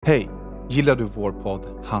Hej! Gillar du vår podd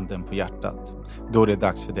Handen på hjärtat? Då är det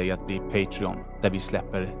dags för dig att bli Patreon, där vi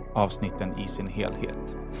släpper avsnitten i sin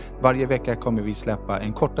helhet. Varje vecka kommer vi släppa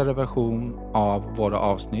en kortare version av våra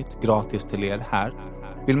avsnitt gratis till er här.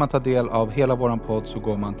 Vill man ta del av hela våran podd så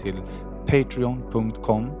går man till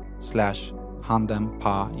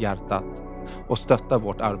patreon.com/handenpahjärtat och stöttar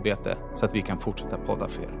vårt arbete så att vi kan fortsätta podda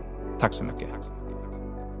för er. Tack så mycket!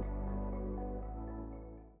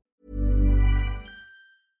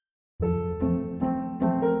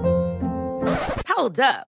 Hold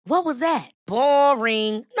up. What was that?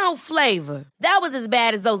 Boring. No flavor. That was as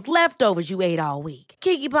bad as those leftovers you ate all week.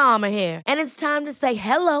 Keke Palmer here, and it's time to say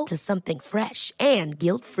hello to something fresh and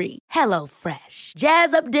guilt-free. Hello Fresh.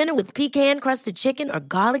 Jazz up dinner with pecan-crusted chicken or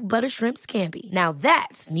garlic butter shrimp scampi. Now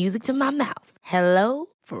that's music to my mouth. Hello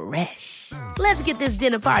Fresh. Let's get this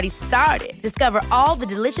dinner party started. Discover all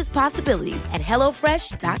the delicious possibilities at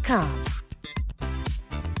hellofresh.com.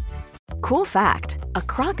 Cool fact, a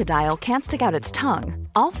crocodile can't stick out its tongue.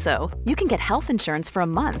 Also, you can get health insurance for a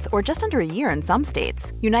month or just under a year in some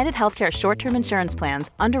states. United Healthcare short-term insurance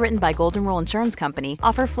plans, underwritten by Golden Rule Insurance Company,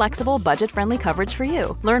 offer flexible, budget-friendly coverage for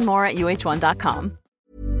you. Learn more at uh1.com.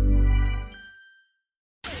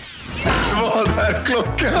 Vad är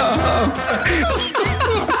klockan?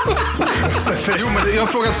 Jo, men jag har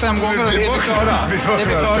frågat 5 gånger och är vi klara? Är vi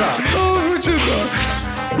klara?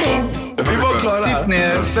 Vi var klara. Sitt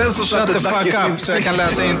ner, Sen så shut the fuck up så jag kan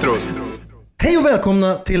läsa introt. Hej och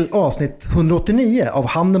välkomna till avsnitt 189 av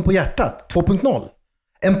Handen på hjärtat 2.0.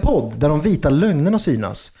 En podd där de vita lögnerna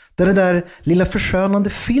synas. Där det där lilla förskönande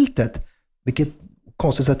filtret, vilket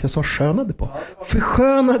konstigt sätt jag sa skönade på.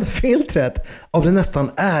 Förskönade filtret av den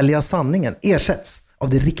nästan ärliga sanningen ersätts av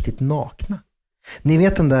det riktigt nakna. Ni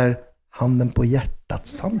vet den där Handen på hjärtat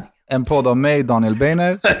sanningen. En podd av mig, Daniel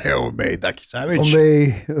Beiner. Och mig, Daki Savage. Och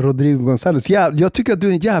mig, Rodrigo González. Jag tycker att du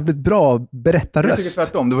är en jävligt bra berättarröst. Jag tycker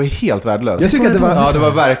tvärtom, du var helt värdelös. Jag tycker att det var, ja, det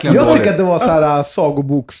var verkligen jag dåligt. tycker att det var så här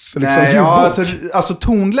sagoboks liksom, Nej, ljudbok. ja, alltså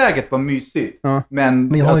tonläget var mysigt. Ja.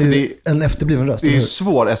 Men jag har alltså, ju en efterbliven röst. det är ju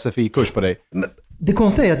svår SFI-kurs på dig. Men det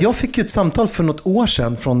konstiga är att jag fick ju ett samtal för något år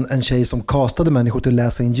sedan från en tjej som castade människor till att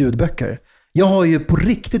läsa in ljudböcker. Jag har ju på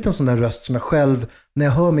riktigt en sån där röst som jag själv, när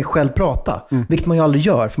jag hör mig själv prata, vilket man ju aldrig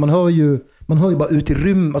gör, för man hör ju bara ut i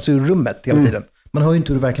rummet hela tiden. Man hör ju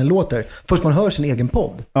inte hur det verkligen låter. Först man hör sin egen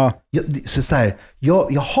podd. Ja.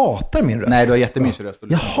 Jag hatar min röst. Nej, du har jättemysig röst.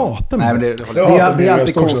 Jag hatar min röst. Det är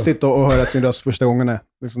alltid konstigt att höra sin röst första gången.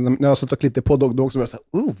 Liksom, när jag har suttit och klippt på då också var det så här,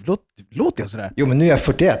 låter jag sådär? Jo, men nu är jag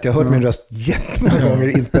 41. Jag har hört min röst jättemånga gånger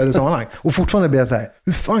i inspelade sammanhang. Och fortfarande blir jag så här,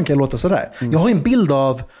 hur fan kan jag låta sådär? Jag har en bild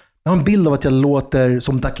av att jag låter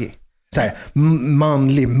som Ducky. Så här,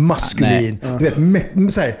 manlig, maskulin. Du vet,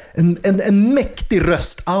 så här, en mäktig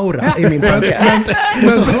röstaura i min tanke.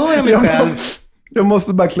 Och så hör jag mig själv. Jag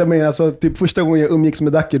måste bara klämma in, alltså, typ första gången jag umgicks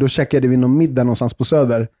med Ducky, då checkade vi någon middag någonstans på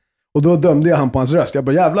Söder. Och då dömde jag han på hans röst. Jag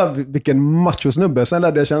bara, jävla vilken macho-snubbe. Sen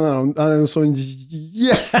lärde jag känna honom. Han är en sån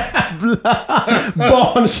jävla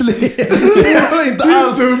barnslig. Det var inte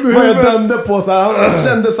alls vad jag dömde på. Så här, han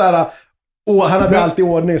kände så här... Och han hade alltid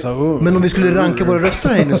ordning. Så, Men om vi skulle ranka våra röster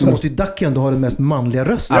här inne så måste ju Ducky ändå ha den mest manliga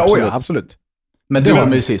rösten. Ja, absolut. Men du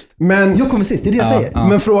kommer ju sist. Jag kommer sist, det är det jag säger.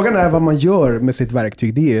 Men frågan är vad man gör med sitt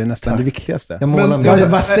verktyg. Det är ju nästan det viktigaste.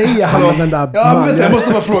 Vad säger han om den där jag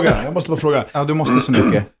måste bara fråga. Ja, du måste så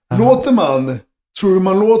mycket. Tror du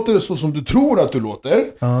man låter så som du tror att du låter?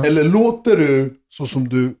 Eller låter du så som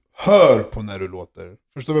du hör på när du låter?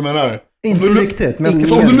 Förstår du vad jag menar? Inte riktigt. Men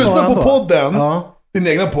om du lyssnar på podden, din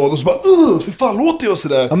egna podd, och så bara, för fan låter jag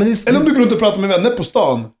sådär? Ja, eller om du går runt och pratar med vänner på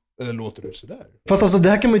stan, eller låter du sådär? Fast alltså, det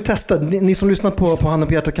här kan man ju testa. Ni som lyssnar på Handen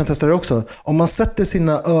på hjärtat kan testa det också. Om man sätter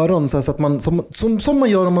sina öron så att man, som man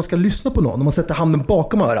gör om man ska lyssna på någon, om man sätter handen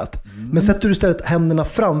bakom örat. Men sätter du istället händerna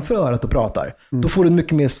framför örat och pratar, då får du en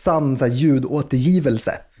mycket mer sann så här,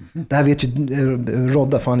 ljudåtergivelse. Det här vet ju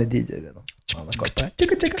Rodda, för han är DJ redan.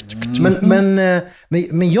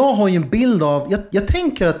 Men jag har ju en bild av, jag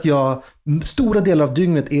tänker att jag stora delar av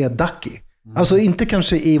dygnet är Ducky. Alltså inte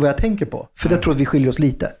kanske i vad jag tänker på, för jag tror att vi skiljer oss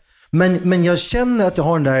lite. Men jag känner att jag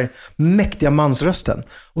har den där mäktiga mansrösten.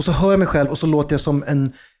 Och så hör jag mig själv och så låter jag som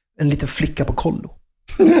en liten flicka på kollo.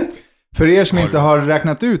 För er som inte har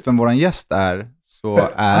räknat ut vem våran gäst är, så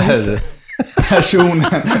är personen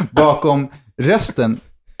bakom rösten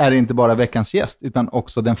är inte bara veckans gäst, utan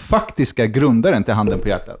också den faktiska grundaren till Handen på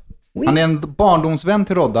hjärtat. Han är en barndomsvän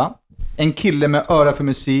till Rodda, en kille med öra för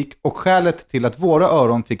musik och skälet till att våra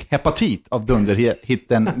öron fick hepatit av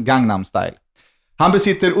dunderhitten Gangnam Style. Han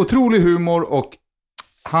besitter otrolig humor och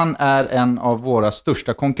han är en av våra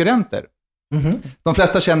största konkurrenter. De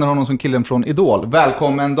flesta känner honom som killen från Idol.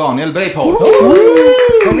 Välkommen Daniel Breitholt.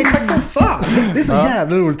 Tack som fan. Det är så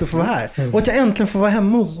jävla roligt att få vara här. Och att jag äntligen får vara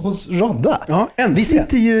hemma hos Rodda. Ja, äntligen. Vi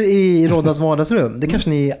sitter ju i Roddas vardagsrum. Det kanske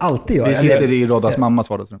ni alltid gör. Vi sitter i Roddas mammas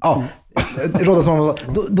vardagsrum. Ja, Roddas mamma.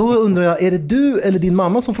 Då undrar jag, är det du eller din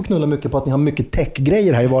mamma som får knulla mycket på att ni har mycket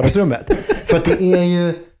tech-grejer här i vardagsrummet? För att det är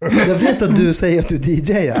ju... Jag vet att du säger att du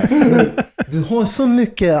DJar. Men du har så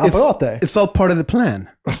mycket apparater. It's all part of the plan.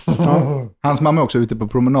 Hans mamma är också ute på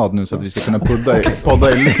promenad nu så att vi ska kunna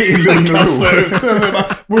podda i lugn och ro.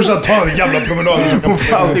 Morsan tar en jävla promenad. Hon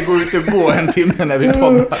får alltid gå ut och gå en timme när vi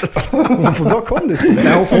poddar. Hon får bra kondis.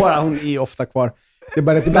 Nej, hon är ofta kvar. Det är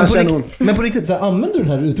bara att ibland känner hon... Men på riktigt, så här, använder du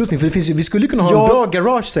den här utrustningen? För det finns ju, vi skulle kunna ha en bra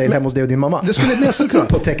garage sale hemma hos dig och din mamma. Det skulle kunna.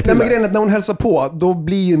 På Nej, men grejen är att när hon hälsar på, då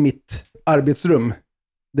blir ju mitt arbetsrum,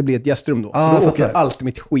 det blir ett gästrum då. Så då åker allt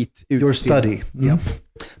mitt skit ut. Your study. Ja.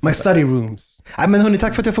 My study rooms. Nej, men hörni,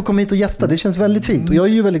 tack för att jag får komma hit och gästa. Det känns väldigt fint. Och jag är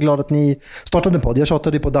ju väldigt glad att ni startade en podd. Jag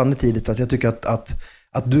tjatade ju på Danne tidigt så att jag tycker att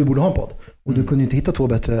du borde ha en podd. Och du kunde ju inte hitta 2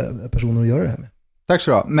 bättre personer att göra det här med. Tack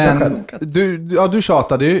så du ha. Men du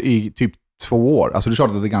tjatade ju i typ 2 år. Alltså du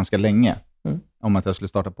tjatade ganska länge om att jag skulle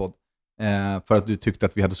starta podd. För att du tyckte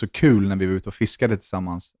att vi hade så kul när vi var ute och fiskade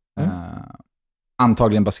tillsammans.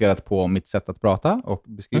 Antagligen baserat på mitt sätt att prata och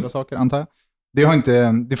beskriva saker, antar jag.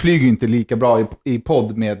 Det flyger ju inte lika bra i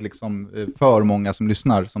podd med liksom för många som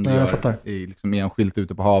lyssnar som det gör i liksom en skylt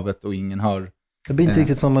ute på havet och ingen hör. Det blir inte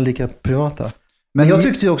riktigt samma lika privata. Men jag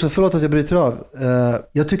tyckte ju också, förlåt att jag bryter av,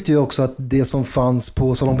 jag tyckte ju också att det som fanns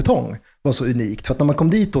på Salong Betong var så unikt. För att när man kom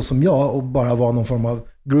dit då som jag och bara var någon form av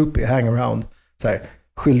groupie, hangaround, så här,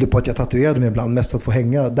 skyllde på att jag tatuerade mig ibland, mest att få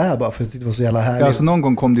hänga där bara för att det var så jävla härligt. Ja, alltså någon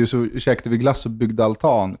gång kom du ju så käkade vi glass och byggde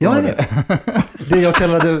altan. Ja, det jag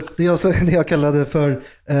kallade för,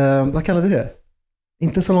 vad kallade det?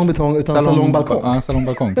 Inte salongbetong utan salongbalkong. Ja,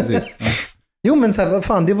 salongbalkong, precis. Ja. Jo, men så här,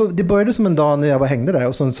 fan, det började som en dag när jag bara hängde där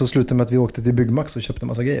och sen så slutade med att vi åkte till Byggmax och köpte en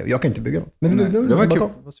massa grejer. Jag kan inte bygga något. Men det var kul.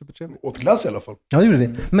 Det var supertrevligt. Åt glass i alla fall. Ja, det gjorde vi.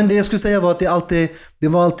 Men det jag skulle säga var att det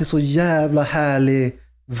var alltid så jävla härlig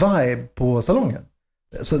vibe på salongen.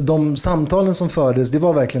 Så de samtalen som fördes, det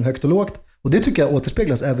var verkligen högt och lågt. Och det tycker jag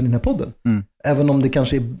återspeglas även i den här podden. Även om det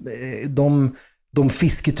kanske är de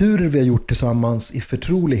fisketurer vi har gjort tillsammans i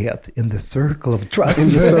förtrolighet, in the circle of trust.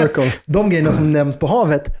 In the circle. De grejerna som nämns på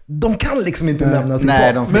havet, de kan liksom inte nämnas i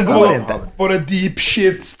podd. Men var det deep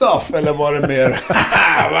shit stuff eller var det mer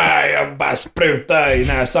jag bara spruta i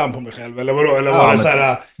näsan på mig själv eller vadå? Eller var det så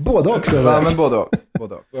här både också. Ja, men både.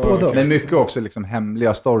 Men mycket också liksom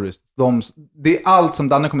hemliga stories. Det är allt som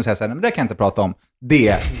Danne kommer säga så här, men det kan jag inte prata om.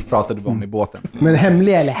 Det pratade vi om i båten. Men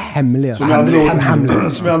hemliga eller hemliga? Som jag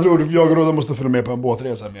andra ord, jag och Rodda måste följa med på en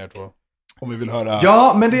båtresa mer då. Om vi vill höra.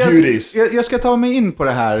 Ja, men jag ska ta mig in på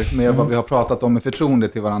det här med vad vi har pratat om med förtroende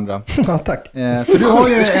till varandra. Ja, tack. För du har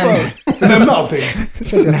ju nämna allting.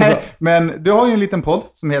 Nej, men du har ju en liten podd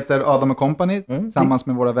som heter Adam & Company tillsammans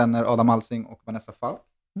med våra vänner Adam Alsing och Vanessa Falk.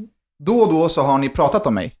 Då och då så har ni pratat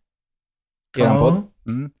om mig. I er podd.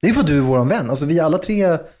 Det är för du är våran vän. Alltså vi alla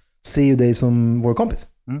 3 ser ju dig som vår kompis.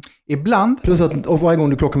 Ibland. Plus att varje gång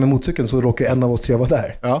du krockar med motorcykeln så råkar en av oss 3 vara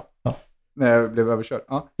där. Ja. När jag blev överkörd.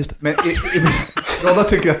 Ja. Just det. Men Rodda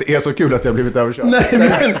tycker att det är så kul att jag har blivit överkörd. Nej, men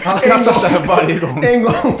han skrattar så här varje gång. En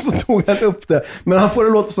gång så tog han upp det. Men han får det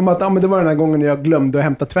låta som att men det var den här gången jag glömde att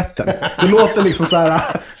hämta tvätten. Det låter liksom så här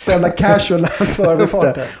så jävla casual för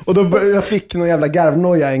det. Och då jag fick någon jävla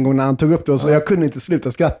garvnoja en gång när han tog upp det. Och så jag kunde inte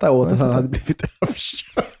sluta skratta åt att han hade blivit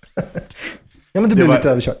överkörd. Ja, men du blev lite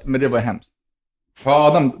överkörd. Men det var hemskt. Har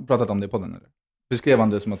Adam pratat om det i podden eller? Beskrev han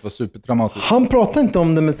det som att det var supertraumatiskt? Han pratar inte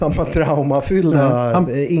om det med samma traumafyllda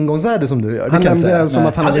ingångsvärde som du gör. Han nämnde det som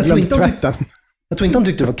att han hade glömt tvätten. Jag tror inte han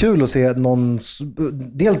tyckte det var kul att se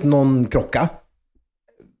någon krocka.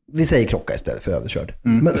 Vi säger krocka istället för överkörd.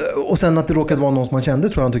 Och sen att det råkade vara någon som han kände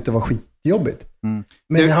tror jag han tyckte var skitjobbigt.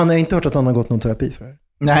 Men han har inte hört att han har gått någon terapi för det.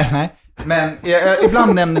 Nej. Men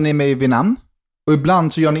ibland nämner ni mig vid namn. Och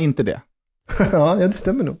ibland så gör ni inte det. Ja, det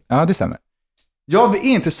stämmer nog. Ja, det stämmer. Jag är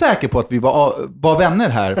inte säker på att vi var vänner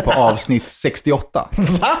här på avsnitt 68.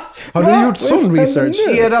 Va? Har du gjort sån research?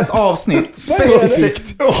 Ert avsnitt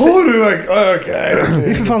specifikt. Har du? Okej.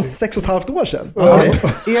 Det är för fan 6,5 år sedan.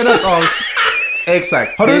 Ert avsnitt.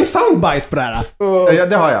 Exakt. Har du en soundbite på det här? Ja,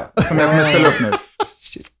 det har jag. Som jag kommer spela upp nu.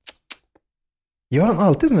 Gör han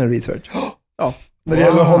alltid sån här research? Ja. När det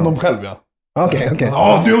gäller honom själv, ja. Okej.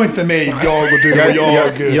 Ja, du har inte mig, jag och du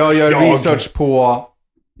och jag gör research på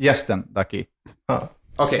gästen, Ducky.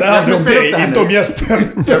 Okay, det handlar om dig, inte om gästen.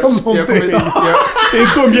 Inte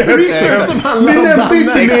om gästen. Ni nämnde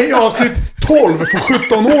inte mig i avsnitt 12 för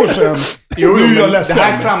 17 år sedan. Jo, nu är jag men det ledsen.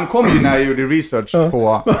 här framkom ju när jag gjorde research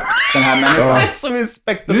på den här människan. Som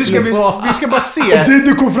inspektor. Nu ska vi ska bara se. Det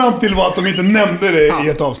du kom fram till var att de inte nämnde det i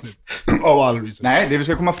ett avsnitt. Av all research. Nej, det vi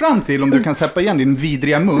ska komma fram till, om du kan täppa igen din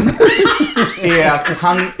vidriga mun, är att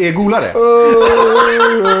han är golare.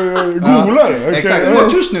 Golare? Okay. Exakt. Var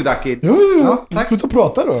tyst nu, Ducky. Ja, tack. Sluta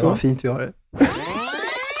prata då. Så vad fint vi har det.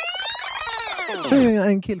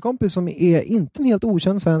 En killkompis som är inte en helt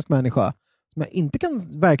okänd svensk människa. Som jag inte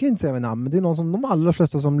kan verkligen inte säga med namn. Men det är någon som de allra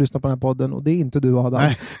flesta som lyssnar på den här podden. Och det är inte du, Adam.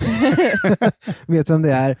 Vet vem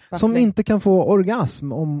det är. Som inte kan få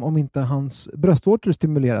orgasm om inte hans bröstvårtor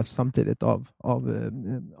stimuleras samtidigt av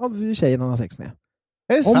tjejen han har sex med.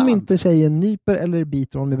 Om inte tjejen nyper eller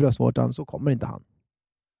biter honom i bröstvårtan så kommer inte han.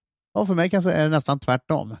 Ja, för mig kanske är det nästan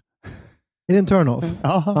tvärtom. Är det en turn-off?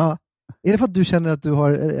 Ja. Är det för att du känner att du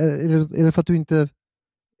har... Är det för att du inte...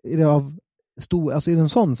 Är det av stor... Alltså är det en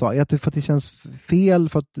sån sak? Är det för att det känns fel?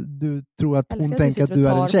 För att du tror att hon tänker att du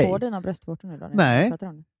är en tjej? På dina bröstvårtor nu då?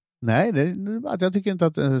 Nej, det är att jag tycker inte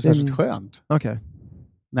att det är särskilt skönt. Okej.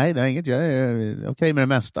 Nej, det är inget. Jag är okej med det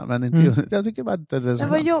mesta. Men inte jag tycker bara inte det är så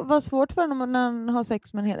skönt. Vad svårt för honom när han har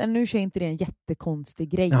sex med en hel... Nu är inte det en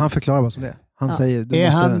jättekonstig grej. Ja, han förklarar vad som det är. Han säger... Är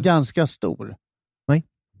han ganska stor? Nej.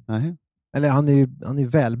 Nej. Eller han är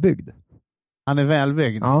välbyggd. Han är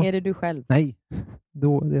välbyggd? Ja. Är det du själv? Nej.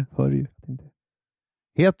 Det hör du ju inte.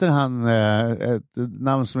 Heter han ett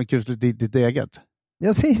namn som är kusligt ditt eget?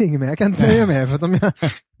 Jag säger inget mer. Jag kan inte säga mer. För att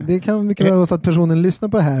det kan mycket väl vara så att personen lyssnar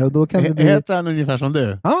på det här. Och då kan det bli... Heter han ungefär som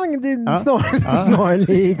du? Ja, det är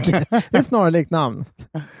snarlik. Det är ett snarlikt namn.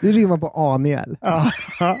 Det rimmar på Aniel. Ja.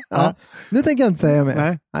 Nu tänker jag inte säga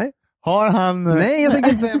mer. Nej. Har han... Nej, jag tänker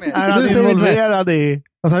inte säga mer. Är han involverad i...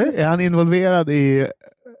 Vad sa du? Är han involverad i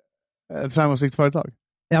ett framgångsrikt företag?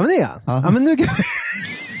 Ja, men det är han. Ja, men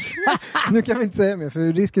nu kan vi inte säga mer,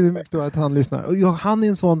 för risken är mycket att han lyssnar. Och han är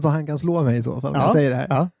en sån så han kan slå mig i så fall. Jag säger det här.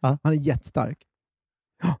 Ja. Han är jättestark.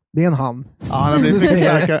 Det är en han. Ja, han har blivit mycket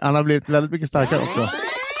starkare. Han har blivit väldigt mycket starkare också.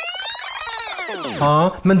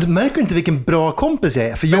 Ja, men du märker inte vilken bra kompis jag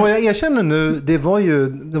är. För jag erkänner nu, det var ju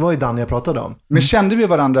Dan jag pratade om. Men kände vi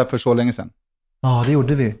varandra för så länge sedan? Ja, det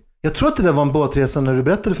gjorde vi. Jag tror att det där var en båtresa när du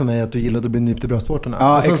berättade för mig att du gillade att bli nypt i bröstvårtorna.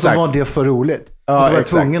 Ja, och sen exakt. så var det för roligt. Ja, och så var jag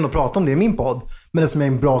exakt. tvungen att prata om det i min podd. Men eftersom jag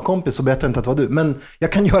är en bra kompis så berättar jag inte att det var du. Men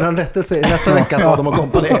jag kan göra en rättelse nästa vecka, sa de och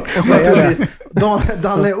kompani. Och så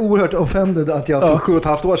Dan är oerhört offended att jag för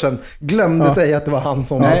 7,5 år sedan glömde säga att det var han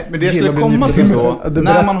som... Nej, men det jag skulle komma till då,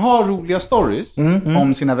 när man har roliga stories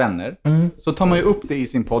om sina vänner, så tar man ju upp det i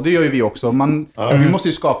sin podd. Det gör ju vi också. Vi måste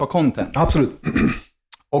ju skapa content. Absolut.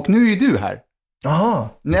 Och nu är ju du här. Aha.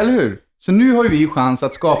 Eller hur? Så nu har ju vi chans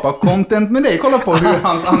att skapa content med dig. Kolla på hur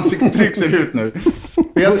hans ansiktstryck ser ut nu.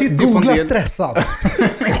 För jag sitter Googla på en del... stressad.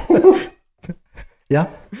 Ja.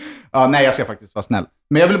 Ja, nej, jag ska faktiskt vara snäll.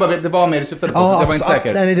 Men jag ville bara veta, det var mer i syftet på. Jag var inte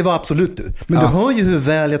säker. Nej, det var absolut du. Men du hör ju hur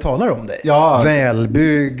väl jag talar om dig. Ja.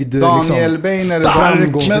 Välbyggd, Daniel liksom, Beiner,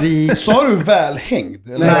 framgångsrik. Men sa du välhängd?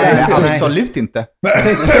 Eller? Nej, absolut inte.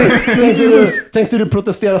 Tänkte du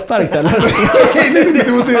protestera starkt eller?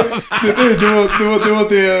 Det var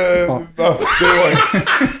det...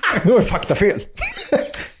 Nu var det faktafel.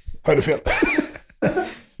 Hörde fel.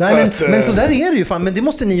 Nej, men så där är det ju fan. Men det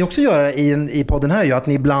måste ni också göra i podden här ju. Att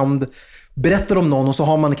ni ibland berättar om någon och så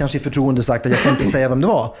har man kanske i förtroende sagt att jag ska inte säga vem det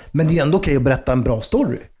var. Men det är ändå okej att berätta en bra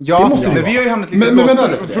story. Ja, det måste men vi har ju hamnat lite Men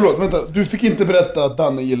vänta, du fick inte berätta att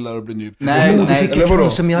Danne gillar att bli nypt. Nej, Du fick eller ju vadå?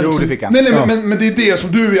 kanske, men jag Jo, liksom... det fick han. Nej, men det är det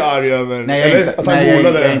som du är arg över. Nej, jag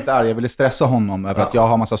är inte arg. Jag ville stressa honom över att jag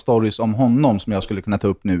har massa stories om honom som jag skulle kunna ta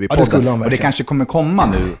upp nu i Ja, det skulle podden. han Och det verkligen. kanske kommer komma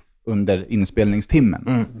nu under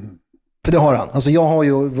inspelningstimmen. För det har han. Alltså jag har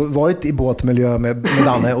ju varit i båtmiljö med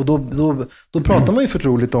Danne och då pratar man ju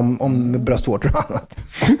förtroligt om bröstvårtor och annat.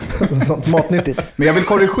 Alltså, sånt matnyttigt. Men jag vill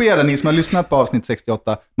korrigera ni som har lyssnat på avsnitt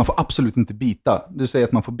 68. Man får absolut inte bita. Du säger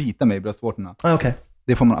att man får bita mig i bröstvårtorna. Okej.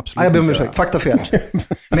 Det får man absolut Jag ber om inte ursäkt. Faktafel.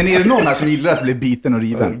 Men är det någon här som gillar att bli biten och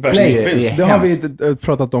riven? Nej, det har vi hemskt. inte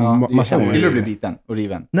pratat om massa Gillar du gånger. att bli biten och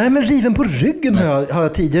riven? Nej, men riven på ryggen har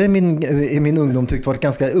jag tidigare i min ungdom tyckt varit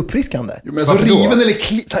ganska uppfriskande. Jo, men alltså riven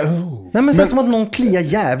eller Nej, men så som att någon kliar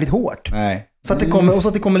jävligt hårt. Nej. Så att det kommer, och så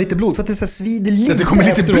att det kommer lite blod. Så att det så svider lite. Så att det kommer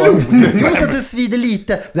lite efteråt. blod. Jo, så att det svider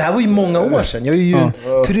lite. Det här var ju många år sedan. Jag är ju en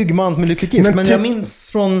trygg man med lyckligt gift. Men jag minns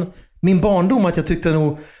från min barndom att jag tyckte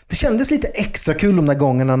nog... Det kändes lite extra kul de där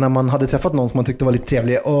gångerna när man hade träffat någon som man tyckte var lite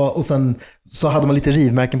trevlig. Och sen så hade man lite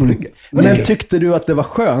rivmärken på ryggen. Men tyckte du att det var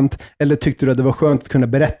skönt, eller tyckte du att det var skönt att kunna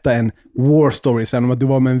berätta en war story sen om att du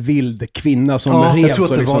var med en vild kvinna som rev? Jag tror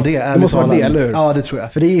att det var det. Det måste vara det, eller hur? Ja, det tror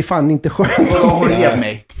jag. För det är fan inte skönt. Och hon rev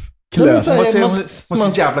mig. Klös. Men Hon så här, var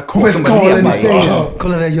så jävla cool. Helt Hon bara galen i lever. sängen.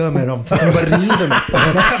 Kolla vad jag gör med dem. Jag bara river mig.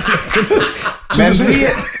 Men Så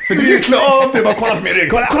du är klar, det bara kolla på min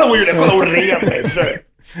rygg. Kolla vad Julia, kolla vad ren mig.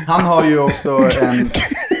 han har ju också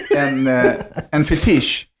en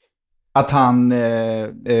fetisch att han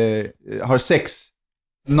har sex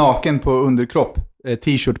naken på underkropp,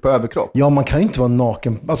 t-shirt på överkropp. Ja, man kan ju inte vara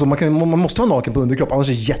naken. Alltså man måste vara naken på underkropp, annars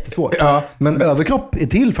är det jättesvårt. Ja. Men överkropp är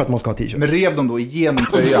till för att man ska ha t-shirt. Men rev de då igenom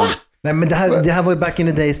tröjan? Nej, men det här var ju back in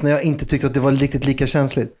the days när jag inte tyckte att det var riktigt lika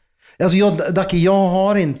känsligt. Alltså jag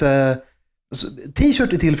har inte...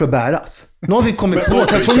 T-shirt är till för att bäras. Nu har vi kommit på...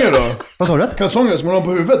 Kalsonger då? Vad sa du? Kalsonger som man har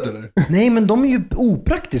på huvudet eller? Nej, men de är ju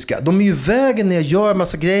opraktiska. De är ju vägen när jag gör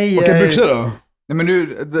massa grejer. Okej, byxor då? Nej, men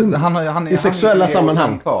nu, han I sexuella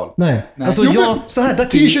sammanhang. Nej. Alltså Jo, jag... men Så här,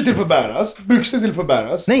 t-shirt till för bäras, byxor till för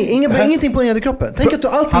bäras. Nej, ingenting på nederkroppen. Tänk att du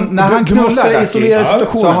allting... När han Du måste knullar isolera Ducky,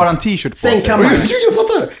 situationen. så har han t-shirt på sig. Sängkammaren. Jag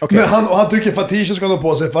fattar. Men han tycker för att t-shirt ska ha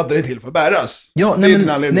på sig för att det är till för bäras. Ja, det är din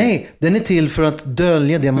nej, anledning. nej, den är till för att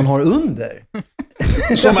dölja det man har under.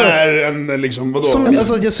 Som Alltså, är en liksom, vadå?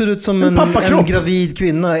 alltså jag ser ut som en gravid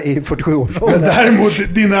kvinna i 47 års Men ålder.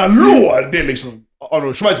 däremot dina lår, det är liksom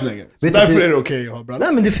Arnold Schwarzenegger. Så Vet du, därför det- är det okej att ha brallor.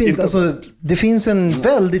 Nej, men det finns en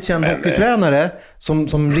väldigt känd hockeytränare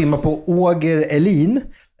som rimmar på Åger Elin.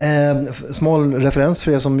 Smal referens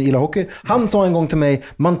för er som gillar hockey. Han sa en gång till mig: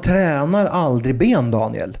 man tränar aldrig ben,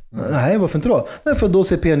 Daniel. Nej, varför inte då? Nej, för då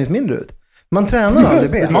ser penis mindre ut. Man tränar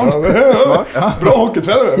aldrig ben. Bra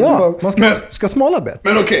hockeytränare. Ja, man ska smala ben.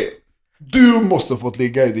 Men okej, du måste ha fått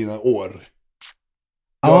ligga i dina år.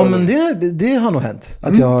 Ja, men det har nog hänt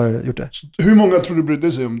att jag har gjort det. Hur många tror du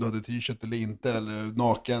brydde sig om du hade t-shirt eller inte, eller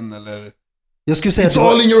naken, eller... Jag skulle säga att It's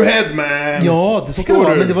all in your head, man! ja, det så kan det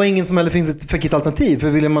vara, men det var ingen som heller fick ett alternativ. För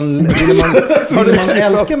ville man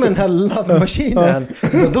älska med den här love-maskinen,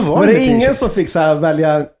 då var Var det det ingen t-shirt. som fick så här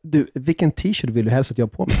välja, du, vilken t-shirt vill du helst att jag har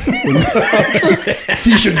på mig?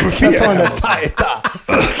 T-shirt-buffé! Jag tar den där tajta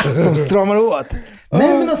som stramar åt.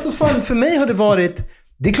 Nej, men alltså fan, för mig har det varit...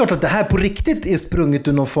 Det är klart att det här på riktigt är sprunget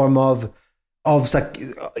ur någon form av så här,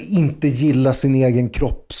 inte gilla sin egen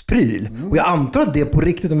kroppspryl. Och jag antar att det på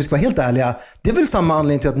riktigt, om vi ska vara helt ärliga, det är väl samma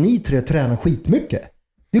anledning till att ni tre tränar skitmycket.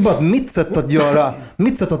 Det är bara att mitt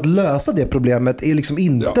sätt att lösa det problemet är liksom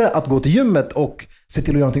inte att gå till gymmet och se till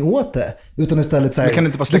att göra någonting åt det. Utan istället så här... Men kan du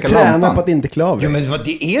inte bara Du släcka tränar lampan? på att inte klä av Jo, dig. men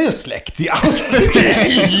det är ju släkt. Det är alltid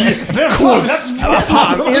släkt. Vem fan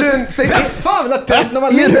Är du en, säg, vem fan vill ha tänt när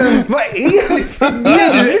man Är du lever? en- Vad är det för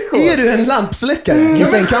människor? är du en lampsläckare i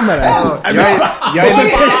sängkammaren?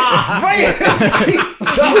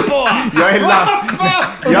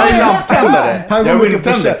 Jag är lamptändare. Han Jag går vill mycket på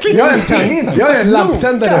tända. käft. Jag är en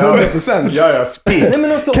lamptändare 100%. Ja, speed. Nej,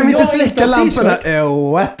 men alltså, Kan om vi inte jag släcka har lamporna?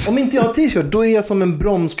 t-shirt- What? Om inte jag har t-shirt, då är jag som en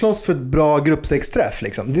bromskloss för ett bra gruppsexträff.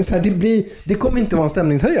 Liksom. Det är så här, det kommer inte vara en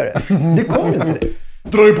stämningshöjare. Det kommer inte det.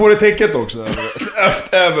 Drar du på dig täcket också?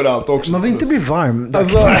 Överallt också. Man vill inte bli varm.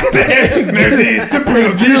 Alltså, Nej, det är inte på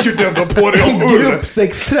grund av t-shirten du har på dig om ull.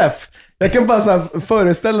 gruppsexträff. Jag kan bara så här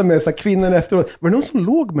föreställa mig så här, kvinnan efteråt. Var det någon som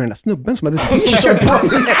låg med den där snubben som hade t-shirt på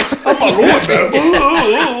sig? Han bara låg där.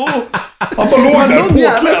 Han bara låg Var det där någon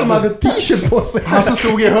jävel som påklädd. hade t-shirt på sig? Han som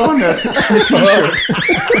stod i hörnet med t-shirt.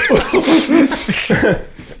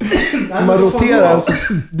 Man roterar och så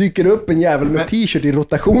dyker det upp en jävel med t-shirt i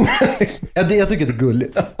rotation. Jag tycker det är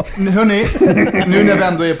gulligt. Hörrni, nu när vi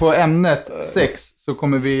ändå är på ämnet sex så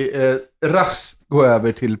kommer vi raskt gå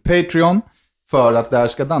över till Patreon. För att där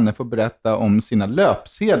ska Danne få berätta om sina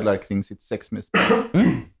löpsedlar kring sitt sexmissbruk.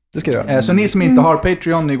 Det ska jag göra. Så ni som inte har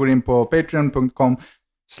Patreon, ni går in på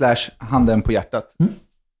patreon.com/handen på hjärtat.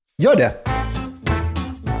 Gör det.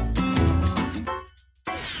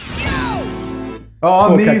 Ja,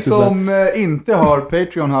 Två ni kaktusar. som inte har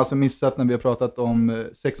Patreon har alltså missat när vi har pratat om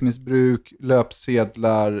sexmissbruk,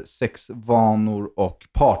 löpsedlar, sexvanor och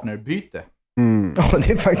partnerbyte. Ja,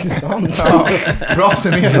 det är faktiskt sant. Ja, bra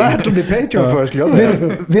summering. Värt att bli Patreon för, skulle jag säga.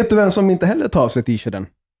 Vet du vem som inte heller tar av sig t-shirten?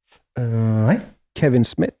 Nej. Kevin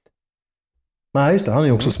Smith. Nej, just det. Han är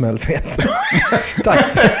ju också smällfet. Tack.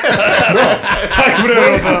 Tack för det,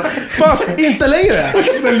 Robban. Fast inte längre!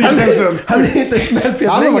 Han är inte smällfet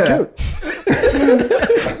Ja, längre. vad kul.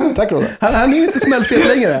 Tack, Roda. Han är inte smällfet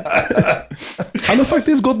längre. Han har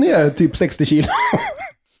faktiskt gått ner typ 60 kilo.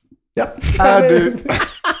 Ja. Är du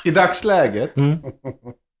i dagsläget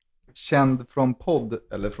känd från podd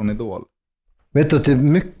eller från Idol? Vet du att det är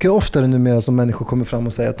mycket oftare numera som människor kommer fram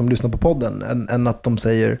och säger att de lyssnar på podden än att de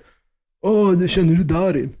säger: åh, du känner du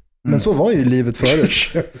Darin? Men så var ju livet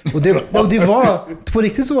förut. Och det var, på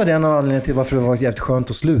riktigt så var det en av anledningarna till varför det var jävligt skönt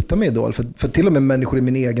att sluta med Idol. För till och med människor i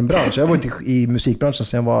min egen bransch, jag har varit i musikbranschen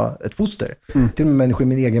sedan jag var ett foster. Till och med människor i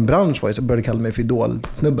min egen bransch så började kalla mig för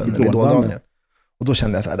Idol-snubben, eller Idol-Daniel. Och då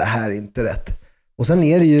kände jag så här, det här är inte rätt. Och sen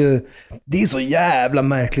är det är så jävla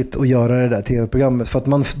märkligt att göra det där tv-programmet. För att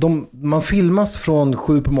man filmas från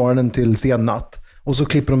 7 på morgonen till sen natt. Och så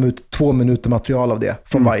klipper de ut 2 minuter material av det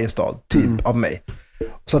från varje stad, typ av mig.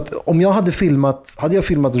 Så att om jag hade jag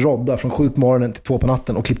filmat Rodda från 7 på morgonen till 2 på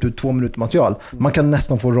natten och klippt ut 2 minuter material, man kan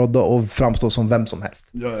nästan få Rodda och framstå som vem som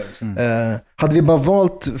helst. Hade vi bara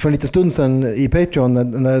valt för en liten stund sedan i Patreon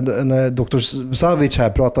när Dr. Savic här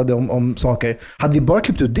pratade om saker, hade vi bara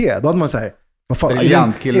klippt ut det, då hade man så här, vad fan, är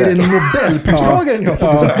det en Nobelpristagaren jag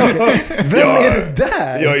har? Vem är det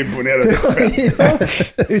där? Jag är imponerad.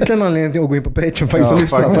 Ytterligare en anledning till att gå in på Patreon faktiskt och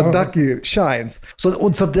lyssna, för att Ducky shines. Så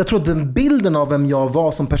jag tror att den bilden av vem jag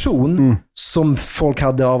var som person, som folk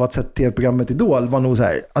hade av att sett tv-programmet Idol, var nog så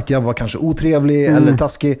här, att jag var kanske otrevlig eller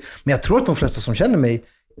taskig. Men jag tror att de flesta som känner mig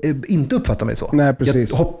inte uppfattar mig så. Nej, precis.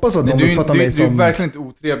 Jag hoppas att de uppfattar mig som... Du är verkligen inte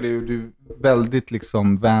otrevlig, du är väldigt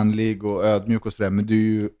liksom vänlig och ödmjuk och sådär, men du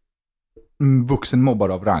är ju vuxen mobbar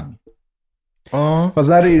av rang. Ja. Fast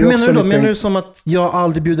där är det Hur menar du då? lite... Menar du som att jag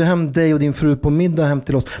aldrig bjuder hem dig och din fru på middag hem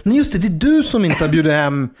till oss? Nej, just det är du som inte har bjudit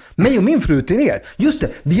hem mig och min fru till er. Just det,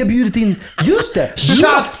 vi har bjudit in... Just det!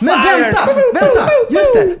 Men vänta!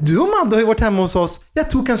 Just det, du och Madde har ju varit hemma hos oss, jag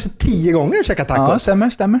tror kanske 10 gånger och käkat tacos. Ja,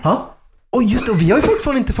 stämmer. Ja. Och just det, och vi har ju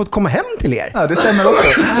fortfarande inte fått komma hem till er. Ja, det stämmer också.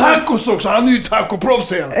 Tacos också, han är ju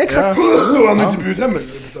tacoproffs igen. Exakt. Och han har inte bjudit hem mig.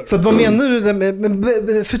 Så vad menar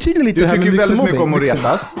du? Förtydliga lite Du det här med tycker väldigt mycket om att liksom.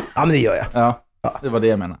 retas. Ja, men det gör jag. Ja, det var det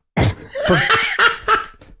jag menade.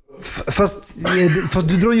 Fast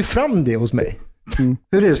du drar ju fram det hos mig.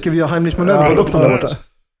 Hur är det? Ska vi göra Heimlich-manöver på doktorn där borta?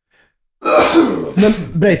 Men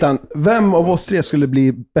Breitan, vem av oss 3 skulle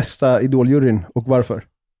bli bästa idoljuryn och varför?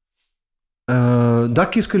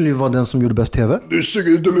 Ducky skulle ju vara den som gjorde bäst tv. Du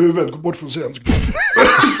suger dum i huvudet, gå bort från scenen.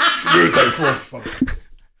 Gå ut härifrån, fan.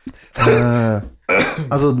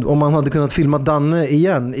 Alltså om man hade kunnat filma Danne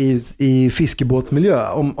igen i fiskebåtsmiljö,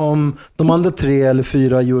 om de andra 3 eller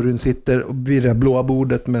 4 juryn sitter vid det blåa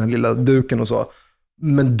bordet med den lilla duken och så,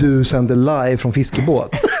 men du sänder live från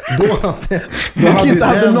fiskebåt, då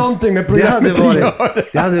hade någonting med programmet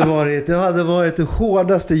det hade varit det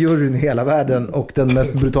hårdaste juryn i hela världen och den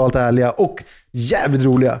mest brutalt ärliga och jävligt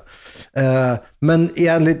roliga. Men i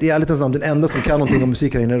ärlighetens namn, den enda som kan någonting om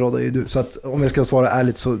musik här inne är ju du. Så att om jag ska svara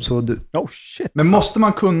ärligt så du. Oh shit. Men måste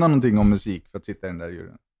man kunna någonting om musik för att sitta i den där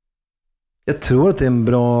juryn? Jag tror att det är en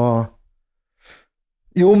bra...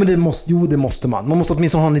 Jo, men det måste man. Man måste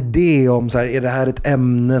åtminstone ha en idé om så här, är det här ett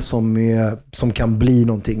ämne som kan bli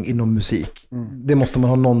någonting inom musik. Det måste man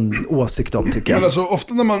ha någon åsikt om, tycker jag. Men alltså,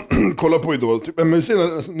 ofta när man kollar på Idol, typ, men sen,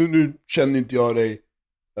 alltså, nu känner inte jag dig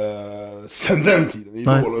sen den tiden,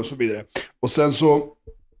 Idol och så vidare. Och sen så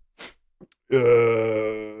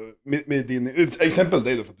med din exempel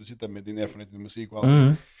dig då, för att du sitter med din erfarenhet i musik och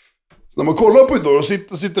allt. Så när man kollar på Idol och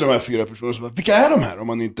sitter de här 4 personerna så bara, vilka är de här om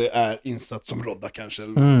man inte är insatt som Rodda kanske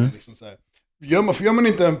eller liksom så här. Gör man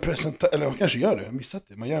inte en presentation, eller man kanske gör det, jag har missat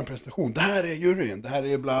det, man gör en presentation, det här är juryn, det här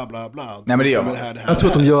är bla bla bla. Nej, men det gör man. Jag tror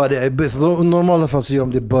att de gör det, i normala fall så gör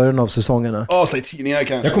de det i början av säsongerna. Ja, så i tidningar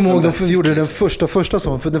kanske. Jag kommer ihåg att de gjorde den första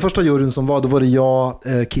sån, för den första juryn som var, då var det jag,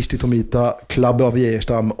 Kirsti Tomita, Klabbe av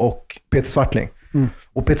Geijerstam och Peter Swartling.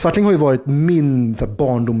 Och Peter Swartling har ju varit min så här,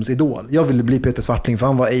 barndomsidol. Jag ville bli Peter Swartling för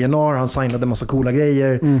han var A&R, han signade en massa coola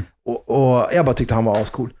grejer och jag bara tyckte han var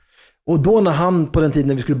ascool. Och då när han, på den tiden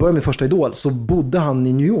när vi skulle börja med första Idol, så bodde han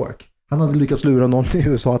i New York. Han hade lyckats lura någon i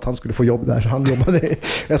USA att han skulle få jobb där. Han jobbade,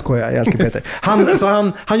 jag skojar, jag älskar Peter.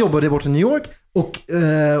 Han jobbade bort i New York och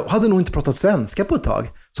hade nog inte pratat svenska på ett tag.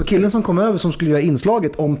 Så killen som kom över som skulle göra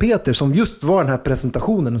inslaget om Peter, som just var den här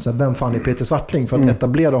presentationen, och så här, vem fan är Peter Swartling, för att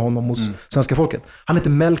etablera honom hos svenska folket. Han heter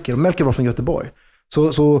Melker, och Melker var från Göteborg.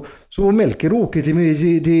 Så Melker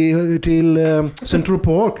åker till Central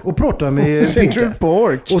Park och pratar med Central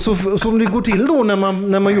Park. Och så som det går till då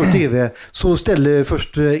när man gör tv, så ställer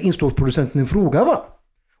först inslagsproducenten en fråga, va?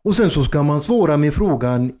 Och sen så ska man svara med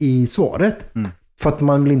frågan i svaret. För att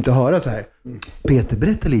man vill inte höra så här. Peter,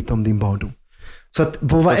 berätta lite om din barndom. Så att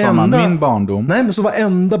på min barndom. Nej, men så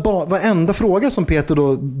varenda fråga som Peter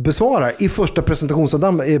då besvarar i första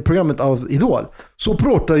presentationsprogrammet av Idol, så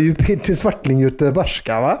pratar ju Peter Swartling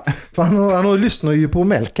göteborgska, va? För han lyssnar ju på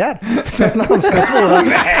Melkar. Så att när han ska svara,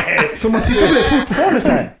 så man tittar på det fortfarande så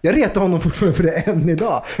här. Jag retar honom fortfarande för det än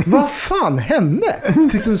idag. Vad fan hände?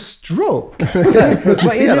 Fick du en stroke? Så här,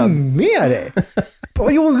 vad är det med dig?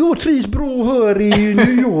 Jag trivs bra här i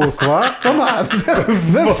New York, va? Man bara,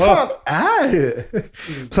 vem fan är du?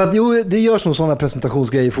 Så att jo, det görs nog sådana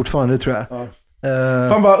presentationsgrejer fortfarande, tror jag.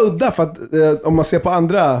 Fan vad udda, för att om man ser på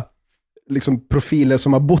andra liksom, profiler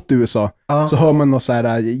som har bott i USA, så hör man någon så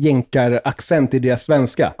här jänkar-accent i deras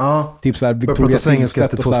svenska. Typ så här Victoria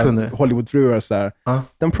Silvstedt och så här Hollywoodfruar och så här.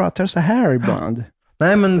 De pratar så här ibland.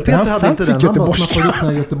 Nej, men Peter hade inte den. Han bara snappade upp den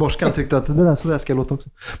här göteborgskan, tyckte att det där så där ska jag låta också.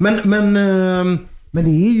 Men det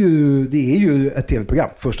är ju ett tv-program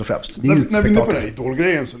först och främst. Det är när vi är inne på den här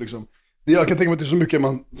idolgrejen så liksom, jag kan tänka mig att det är så mycket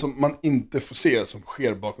som man inte får se som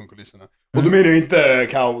sker bakom kulisserna. Och då menar jag inte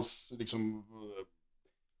kaos, liksom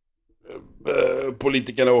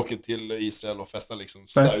politikerna åker till Israel och festar liksom.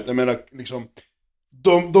 Sådär. Jag menar liksom,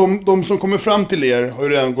 de som kommer fram till er har ju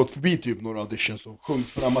redan gått förbi typ några auditions och sjungit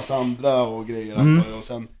för en massa andra och grejer. Och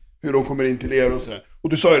sen hur de kommer in till er och sådär. Och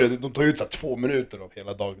du sa ju det, de tar ut så 2 minuter av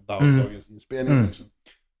hela dagens inspelning. Liksom.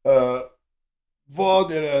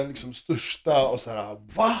 Vad är det liksom största och såhär,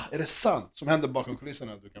 va? Är det sant? Som händer bakom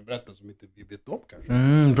kulisserna du kan berätta som inte vi vet om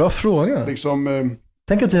kanske? Bra fråga. Liksom...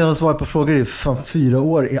 Tänk att jag har svarat på frågor i 4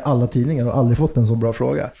 år i alla tidningar och aldrig fått en så bra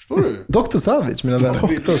fråga. Förstår du? Dr. Savage, mina vänner.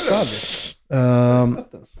 Dr. Savage.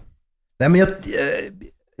 Nej, men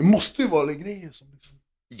det måste ju vara grejer som liksom...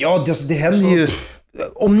 Ja, det händer ju...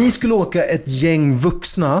 Om ni skulle åka ett gäng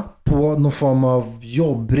vuxna på någon form av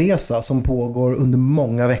jobbresa som pågår under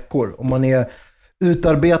många veckor. Om man är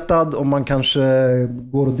utarbetad, om man kanske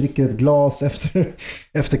går och dricker ett glas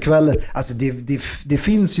efter kvällen. Alltså det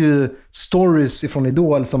finns ju stories ifrån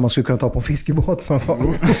Idol som man skulle kunna ta på en fiskebåt någon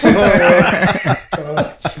gång.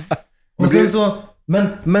 Och sen så...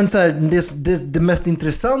 Men så här, det mest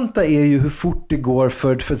intressanta är ju hur fort det går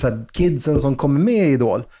för så här, kidsen som kommer med i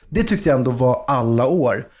Idol. Det tyckte jag ändå var alla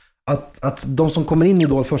år. Att de som kommer in i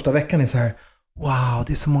Idol första veckan är så här: wow,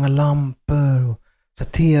 det är så många lampor och så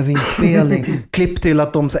här, tv-inspelning. Klipp till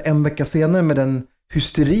att de så här, en vecka senare med den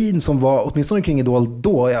hysterin som var åtminstone kring Idol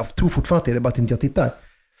då, jag tror fortfarande att det är bara att inte jag tittar.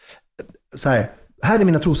 Så här är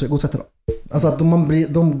mina trosor, gå och tvätta dem. Alltså att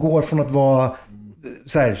de går från att vara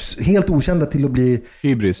så här, helt okända till att bli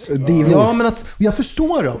hybris. Ja, men att jag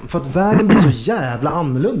förstår dem, för att världen blir så jävla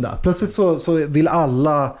annorlunda. Plötsligt så vill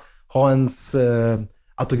alla ha ens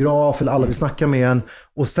autograf, eller alla vill snacka med en.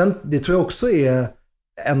 Och sen, det tror jag också är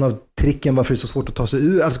en av tricken varför det är så svårt att ta sig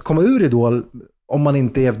ur, alltså komma ur Idol om man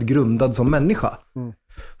inte är grundad som människa.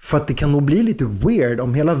 För att det kan nog bli lite weird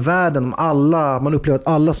om hela världen, om alla, man upplever att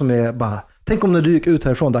alla som är bara, tänk om när du gick ut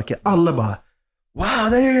härifrån, Dacke, alla bara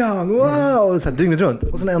wow, där är jag! Wow! Så här, dygnet runt.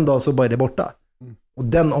 Och sen en dag så bara är det borta. Och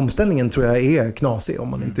den omställningen tror jag är knasig om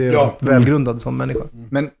man inte är välgrundad som människa.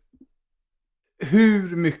 Men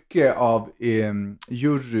hur mycket av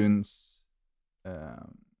juryns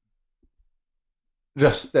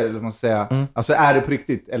röster, eller vad man ska säga, alltså är det på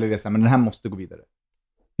riktigt, eller är det så här, men den här måste gå vidare?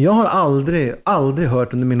 Jag har aldrig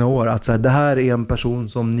hört under mina år att så här, det här är en person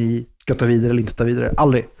som ni ska ta vidare eller inte ta vidare.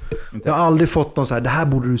 Aldrig. Jag har aldrig fått någon så här, det här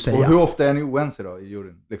borde du säga. Och hur ofta är ni oense då i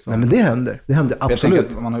juryn? Liksom? Nej, men det händer absolut. Jag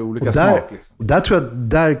tänker att man har olika smak. Liksom. Och där tror jag,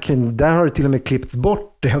 där har det till och med klippts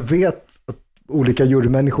bort. Jag vet att olika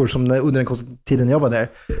jurymänniskor som under den tiden jag var där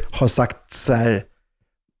har sagt så här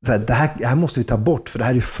det här måste vi ta bort för det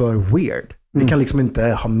här är för weird. Vi kan liksom inte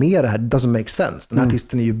ha med det här. It doesn't make sense. Den här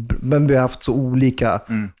artisten är ju... Men vi har haft så olika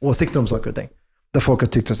åsikter om saker och ting. Där folk har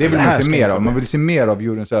tyckt att det vill man se mer av. Man vill se mer av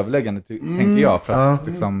juryns överläggande, tänker jag. För att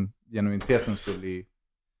liksom, genuiniteten skulle i...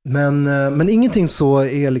 Men ingenting så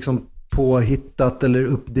är liksom påhittat eller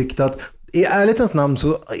uppdiktat. I ärlighetens namn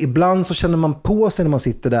så ibland så känner man på sig när man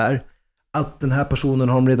sitter där att den här personen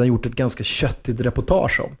har de redan gjort ett ganska köttigt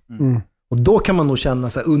reportage om. Och då kan man nog känna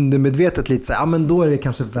så här undermedvetet lite så här, ja men då är det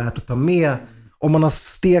kanske värt att ta med om man har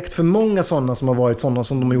stekt för många sådana som har varit sådana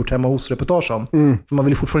som de har gjort hemma hos reportage om. För man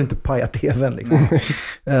vill ju fortfarande inte paja tvn liksom.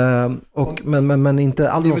 Men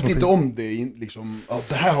inte alla. Jag vet inte om det liksom,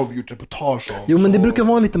 det här har vi gjort reportage om. Jo, men det brukar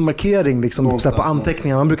vara en liten markering liksom, så här, på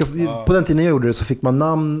anteckningar. Man brukar, på den tiden jag gjorde det så fick man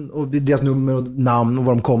namn och deras nummer och namn och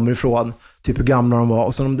var de kommer ifrån, typ hur gamla de var,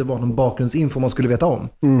 och sen om det var någon bakgrundsinfo man skulle veta om.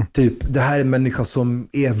 Typ, det här är en människa som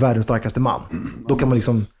är världens starkaste man. Då kan man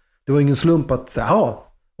liksom, det var ingen slump att säga,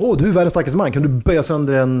 du är världens starkaste man. Kan du böja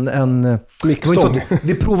sönder en mickstång?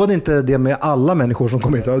 Vi provade inte det med alla människor som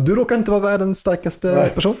kom in. Så, du råkar inte vara världens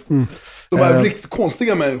starkaste person. De här riktigt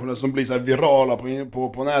konstiga människorna som blir så här virala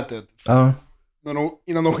på nätet.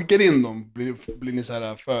 Innan de skickar in dem blir ni så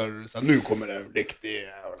här för så här, nu kommer det riktigt.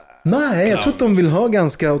 Nej, jag tror att de vill ha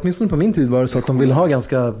ganska, åtminstone på min tid var det så att de vill ha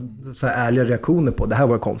ganska så här ärliga reaktioner på det här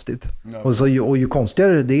var konstigt. Ja. Och ju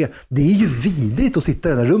konstigare det är ju vidrigt att sitta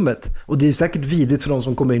i det där rummet. Och det är säkert vidrigt för de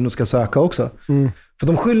som kommer in och ska söka också. För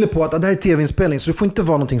de skyller på att det här är tv-inspelning så det får inte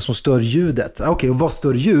vara någonting som stör ljudet. Okej, och vad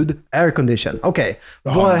stör ljud? Aircondition. Okej,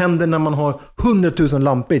 vad händer när man har 100 000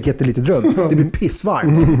 lampor i ett jättelitet rum? Det blir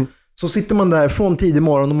pissvarmt. Så sitter man där från tidig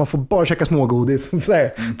morgon och man får bara käka smågodis.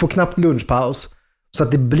 Får knappt lunchpaus. Så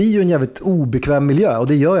att det blir ju en jävligt obekväm miljö och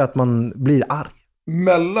det gör ju att man blir arg.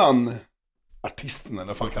 Mellan artisterna,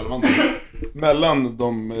 eller vad kallar man det? Mellan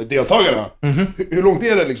de deltagarna. Hur långt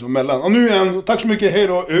är det liksom mellan? Och nu igen, tack så mycket, hej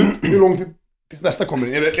då, ut. Hur långt tills nästa kommer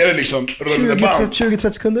in? Är det liksom rullande band? 20-30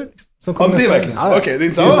 sekunder. Som Ja, det är verkligen så. Okej, det är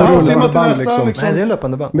inte så. Ja, timmar till nästa liksom. Nej, det är en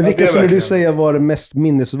löpande band. Men vilka skulle du säga var det mest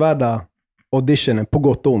minnesvärda auditionen, på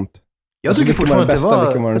gott och ont? Jag tycker fortfarande att det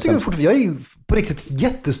var... Jag är på riktigt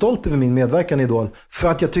jättestolt över min medverkan i Idol. För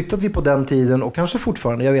att jag tyckte att vi på den tiden, och kanske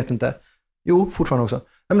fortfarande, jag vet inte. Jo, fortfarande också.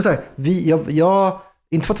 Men så här,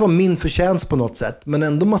 inte för att det var min förtjänst på något sätt, men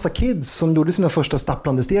ändå massa kids som gjorde sina första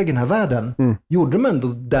stapplande steg i den här världen. Gjorde de ändå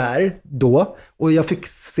då. Och jag fick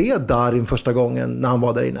se Darin första gången när han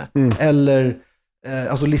var där inne. Eller,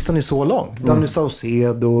 alltså listan är så lång. Danny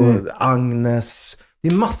Saucedo, Agnes... Det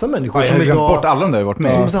är massa människor som idag... bort alla de där varit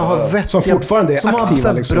med. Som har vettiga, som fortfarande är som aktiva.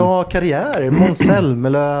 Har liksom. Bra karriärer. Måns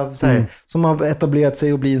Zelmerlöw, som har etablerat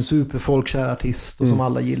sig och bli en superfolkkär artist och som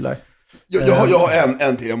alla gillar. Jag har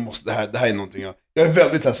en till. Det här är någonting. Jag är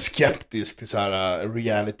väldigt så här, skeptisk till så här,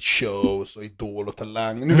 reality shows och Idol och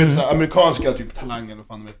Talang. Nu vet du, så här, amerikanska typ Talang eller vad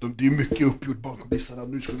fan vet. Det är ju mycket uppgjort bakom listorna.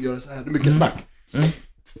 Nu ska vi göra så här. Det är mycket snack.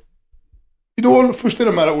 Idol, först är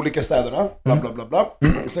de här olika städerna, bla bla bla bla.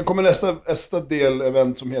 Sen kommer nästa del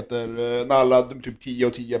event som heter när alla typ 10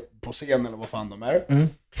 och 10 på scen eller vad fan de är.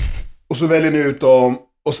 Och så väljer ni ut dem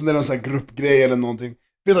och sen är det en sån här gruppgrej eller någonting.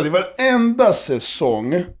 Vet du, i varenda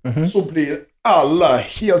säsong så blir alla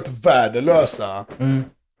helt värdelösa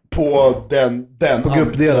på den på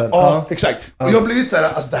gruppdelen. Ja, exakt. Och jag har blivit så här,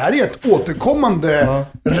 alltså det här är ett återkommande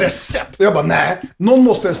recept. Och jag bara, nej, någon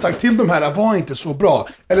måste ha sagt till de här, var inte så bra.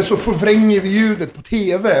 Eller så förvränger vi ljudet på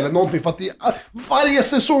tv eller någonting. För att varje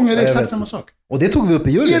säsong är det exakt samma sak. Och det tog vi upp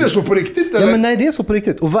i juryn. Är det så på riktigt? Eller? Ja, men nej, det är så på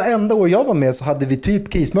riktigt. Och varenda år jag var med så hade vi typ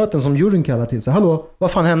krismöten som juryn kallade till. Så hallå,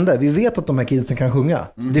 vad fan hände? Vi vet att de här kidsen kan sjunga.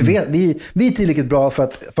 Det vet, vi är tillräckligt bra för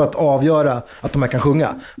att avgöra att de här kan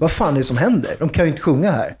sjunga. Vad fan är det som händer? De kan ju inte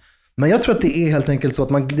sjunga här. Men jag tror att det är helt enkelt så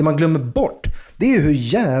att det man glömmer bort, det är hur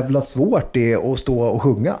jävla svårt det är att stå och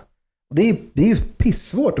sjunga. Det är ju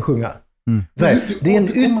pissvårt att sjunga. Det är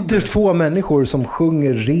en ytterst få människor som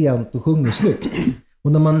sjunger rent och sjunger snyggt.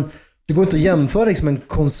 Och det går inte att jämföra liksom en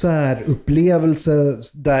konsertupplevelse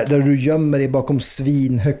där du gömmer dig bakom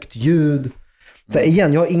svinhögt ljud. Så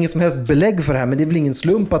igen, jag har inget som helst belägg för det här, men det är väl ingen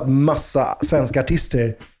slump att massa svenska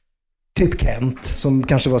artister, typ Kent, som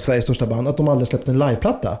kanske var Sveriges största band, att de aldrig släppte en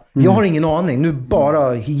liveplatta. Jag har ingen aning, nu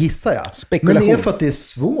bara gissar jag. Spekulation. Men det är för att det är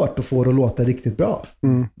svårt att få det att låta riktigt bra.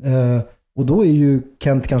 Och då är ju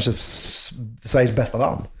Kent kanske Sveriges bästa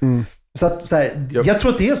band. Så här, jag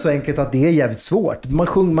tror att det är så enkelt att det är jävligt svårt.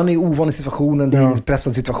 Man är i ovanlig situationen, det är en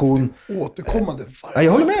pressad situation. Återkommande.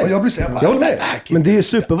 Jag håller med. Och jag blir så här, Men det är ju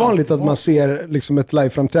supervanligt att man ser liksom ett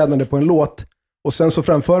liveframträdande på en låt och sen så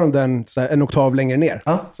framför de den så här, en oktav längre ner.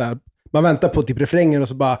 Så här, man väntar på typ refrängen och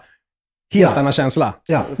så bara helt annan känsla.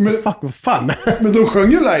 Men fuck, vad fan. Men de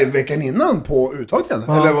sjöng ju live veckan innan på uttagningen.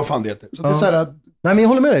 Eller vad fan det heter. Så det är så här att nej, men jag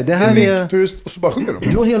håller med dig. Det här är tyst och så bara sjunger de.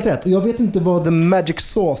 Du har helt rätt. Och jag vet inte vad the magic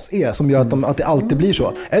sauce är som gör att det alltid blir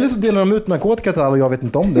så. Eller så delar de ut narkotika till alla och jag vet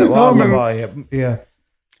inte om det. Och alla bara är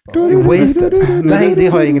wasted. Nej, det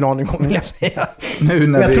har jag ingen aning om, vill jag säga.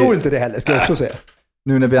 Men jag tror inte det heller, ska jag också säga.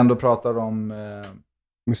 Nu när vi ändå pratar om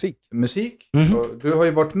musik. Så du har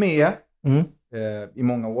ju varit med i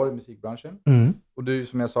många år i musikbranschen. Och du,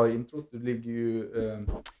 som jag sa i introt, du ligger ju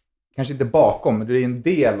kanske inte bakom, men du är en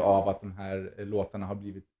del av att de här låtarna har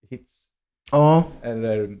blivit hits. Ja.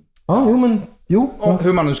 Eller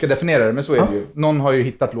hur man nu ska definiera det, men så är det ju. Någon har ju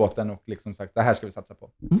hittat låten och liksom sagt, det här ska vi satsa på.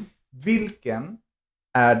 Vilken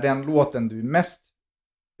är den låten du är mest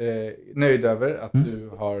nöjd över att du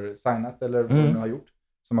har signat eller vad du nu har gjort,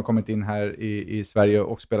 som har kommit in här i Sverige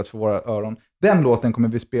och spelats för våra öron? Den låten kommer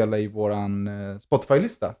vi spela i våran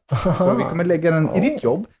Spotify-lista. Så vi kommer lägga den i ditt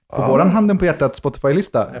jobb på våran Handen på hjärtat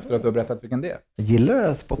Spotify-lista efter att du har berättat vilken det är. Jag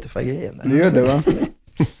gillar Spotify-grejen. Det gör det, va?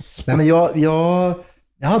 Nej, men jag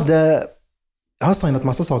har signat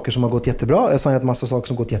massa saker som har gått jättebra. Jag har signat massa saker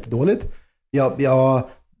som har gått jättedåligt. Jag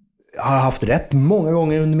Jag har haft rätt många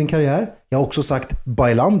gånger under min karriär. Jag har också sagt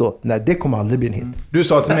Bailando. Nej, det kommer aldrig bli en hit. Du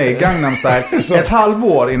sa till mig Gangnam Style ett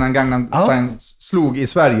halvår innan Gangnam Style slog i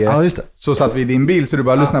Sverige. Ja, just det. Så satt vi i din bil så du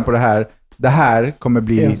bara lyssna på det här. Det här kommer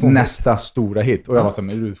bli nästa stora hit. Och jag var så här,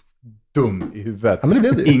 men är du dum i huvudet? Ja, men det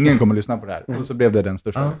blev det. Ingen kommer lyssna på det här. Och så blev det den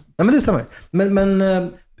största. Ja, men det stämmer. Men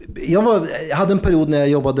jag hade en period när jag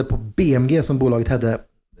jobbade på BMG som bolaget hette.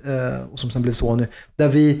 Och som sen blev Sony. Där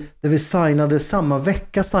vi signade samma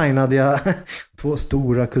vecka signade jag 2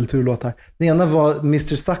 stora kulturlåtar. Den ena var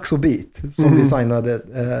Mr. Saxo Beat som vi signade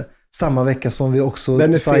samma vecka som vi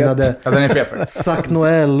också signade Sac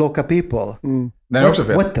Noel, Loca People. Den är också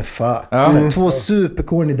fet. What the fuck? 2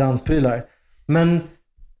 supercorny dansprylar. Men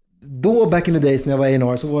då back in the days när jag var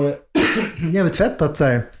A&R så var det jävligt fett att så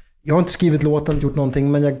här, jag har inte skrivit låten, inte gjort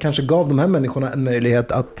någonting, men jag kanske gav de här människorna en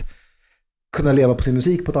möjlighet att kunna leva på sin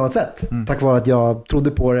musik på ett annat sätt. Tack vare att jag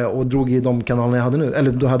trodde på det och drog i de kanalerna jag hade nu,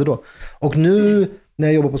 eller då hade då. Och nu när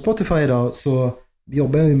jag jobbar på Spotify idag så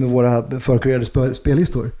jobbar jag ju med våra förkurerade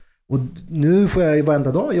spellistor. Och nu får jag ju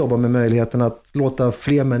varenda dag jobba med möjligheten att låta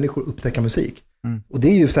fler människor upptäcka musik. Och det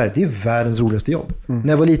är ju så här, det är världens roligaste jobb. När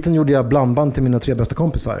jag var liten gjorde jag blandband till mina 3 bästa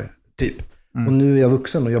kompisar, typ. Och nu är jag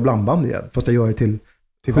vuxen och gör blandband igen. Fast jag gör det till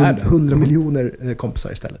 100 miljoner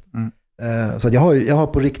kompisar istället. Så att jag har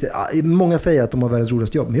på riktigt, många säger att de har världens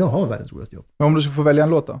roligaste jobb, men jag har världens roligaste jobb. Men om du ska få välja en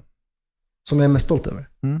låt då? Som jag är mest stolt över?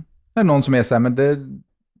 Det är någon som är så här, men det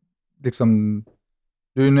liksom,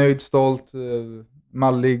 du är nöjd, stolt,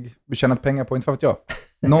 mallig, vi tjänat pengar på, inte för att jag.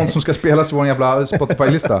 Någon som ska spelas i vår jävla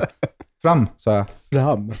Spotify-lista. Fram, så här.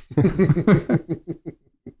 Fram.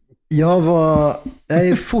 Jag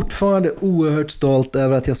är fortfarande oerhört stolt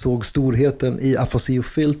över att jag såg storheten i Afasi och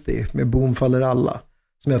Filthy med Boom faller alla,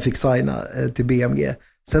 som jag fick signa till BMG.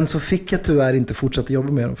 Sen så fick jag tyvärr inte fortsätta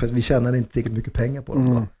jobba med dem för att vi tjänade inte tillräckligt mycket pengar på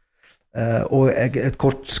dem. Och ett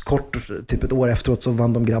kort typ ett år efteråt så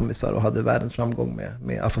vann de Grammisar och hade världens framgång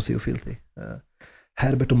med Afasi och Filthy.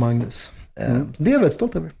 Herbert och Magnus. Så det är jag väldigt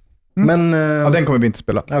stolt över. Men, ja, den kommer vi inte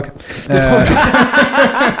spela. Okay. Ja,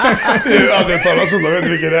 det talas om, jag vet inte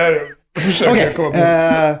vilken det är.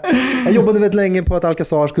 Jag jobbade väldigt länge på att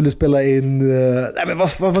Alcazar skulle spela in. Nej, men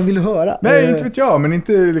vad vill du höra? Nej, inte vet jag, men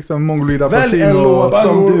inte liksom mongoloida. Välj en låt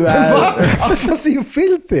som du är. Afasi och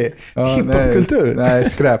Filthy. Hiphopkultur. Nej,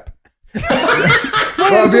 skräp.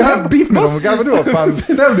 Vi har haft beef med dem.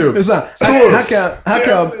 Ställ du upp. Här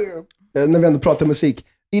kan jag, när vi ändå pratar musik.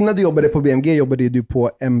 Innan du jobbade på BMG jobbade du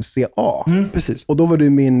på MCA. Precis. Och då var du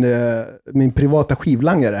min privata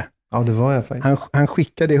skivlangare. Ja, det var jag faktiskt. Han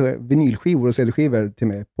skickade vinylskivor och CD-skivor till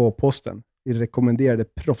mig på posten. I rekommenderade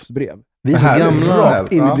proffsbrev. Vi är så gamla.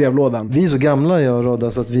 In i brevlådan. Vi är så gamla, jag och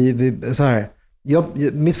Rodda, så att vi så här.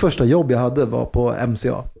 Mitt första jobb jag hade var på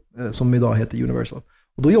MCA, som idag heter Universal.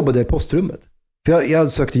 Och då jobbade jag i postrummet. För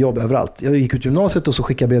jag sökte jobb överallt. Jag gick ut gymnasiet och så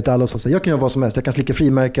skickade jag brev till alla och sa jag kan göra vad som helst. Jag kan slicka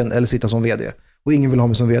frimärken eller sitta som vd. Och ingen vill ha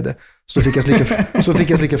mig som vd. Så fick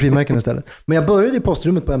jag slicka frimärken istället. Men jag började i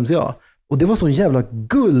postrummet på MCA. Och det var sån jävla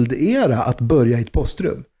guldera att börja i ett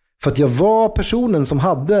postrum. För att jag var personen som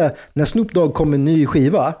hade, när Snoop Dogg kom en ny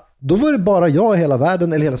skiva, då var det bara jag i hela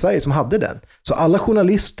världen eller hela Sverige som hade den. Så alla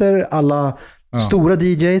journalister, alla stora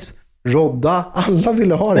DJs, Rodda, alla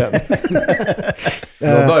ville ha den.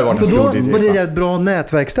 Så då var det ett bra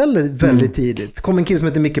nätverksställe väldigt tidigt. Kom en kille som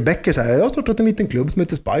heter Micke Becker så här, jag har startat en liten klubb som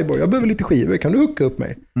heter Spyboy, jag behöver lite skivor, kan du hooka upp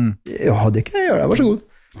mig? Ja, det kan jag göra, varsågod.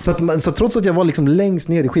 Så trots att jag var liksom längst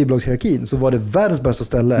ner i skivbolagshierarkin så var det världens bästa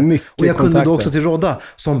ställe. Mycket och jag kunde kontakter. då också till Rodda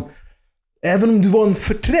som, även om du var en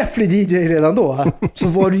förträfflig DJ redan då, så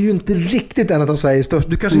var du ju inte riktigt en av Sveriges största.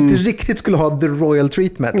 Du kanske inte riktigt skulle ha the royal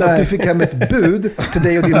treatment. Nej. Att du fick hem ett bud till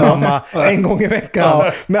dig och din mamma en gång i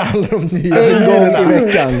veckan med alla de nya En gång i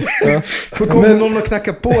veckan. Så kom det någon och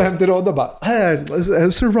knackade på hem till Rodda och bara, här,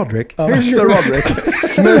 Sir Roderick. Sir Roderick.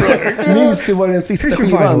 Minns du vad den sista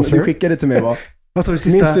skivan du skickade till mig var? Vad sa du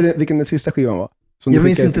sista? Minns du vilken den sista skivan var? Jag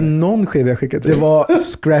minns inte någon skiva jag skickade till. Det var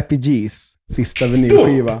Scrappy G's sista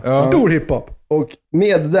vinylskiva. Stor hiphop. Och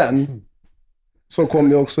med den så kom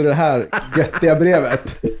ju också det här göttiga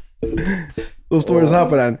brevet. Då står det så här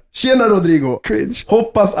på den. Tjena Rodrigo. Cringe.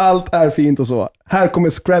 Hoppas allt är fint och så. Här kommer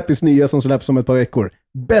Scrappys nya som släpps om ett par veckor.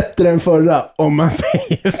 Bättre än förra, om man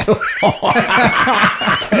säger så.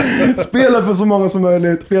 Spela för så många som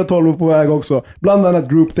möjligt. Fler 12 på väg också. Bland annat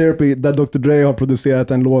Group Therapy, där Dr. Dre har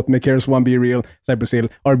producerat en låt med Cares One Be Real, Cypress Hill,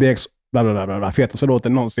 RBX, bla bla bla bla. Fetaste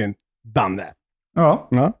låten någonsin. Danne. Ja.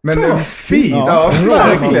 Men Fan, fint. Ja,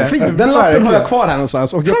 Verkligen. Den lappen har jag kvar här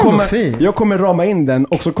någonstans. Och jag kommer rama in den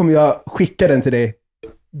och så kommer jag skicka den till dig.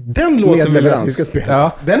 Den låten vill jag att vi ska spela.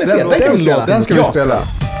 Ja, Den är fet. Den ska vi spela.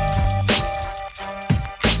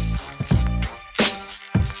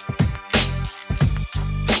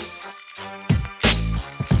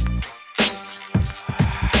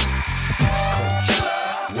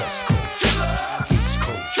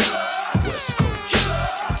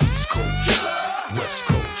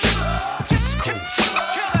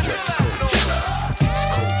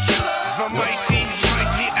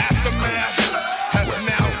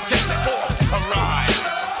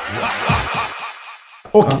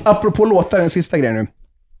 Och apropå låtar, en sista grej nu.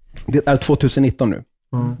 Det är 2019 nu.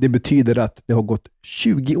 Det betyder att det har gått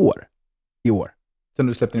 20 år i år. Sen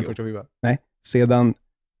du släppte din första skiva? Nej, sedan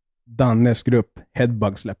Dannes grupp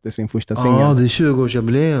Headbug släppte sin första singel. Ja, det är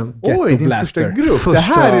 20-årsjubileum. Oj, din första grupp. Det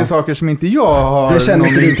här är saker som inte jag har någon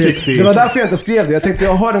insikt i. Det var därför jag inte skrev det. Jag tänkte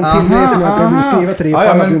jag har en till grej som jag inte vill skriva till dig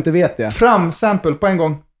ifall att du inte vet det. Fram sample på en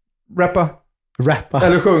gång. Rappa.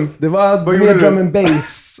 Eller sjung. Det var mer drum and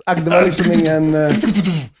bass. Det var liksom ingen...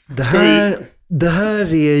 Det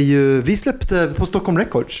här är ju... Vi släppte på Stockholm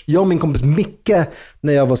Records. Jag och min kompis Micke,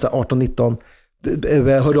 när jag var så 18-19,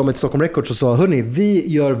 hörde om ett Stockholm Records och sa, hörni, vi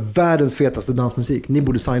gör världens fetaste dansmusik. Ni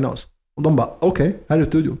borde signa oss. Och de bara, okej, här är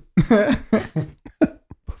studion. Vi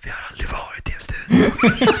har aldrig varit i en studio.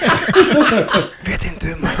 Vet inte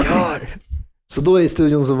hur man gör. Så då i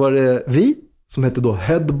studion så var det vi, som hette då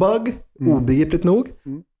Headbug, obegripligt nog.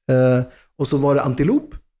 Och så var det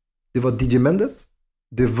Antilope. Det var DJ Mendes.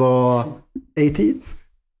 Det var A-Teens.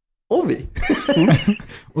 Och vi.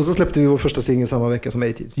 Och så släppte vi vår första singel samma vecka som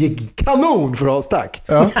A-Teens. Gick kanon för oss, tack.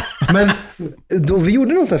 Ja. Men då vi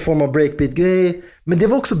gjorde någon sån här form av breakbeat-grej. Men det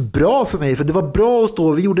var också bra för mig. För det var bra att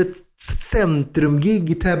stå. Vi gjorde ett centrumgig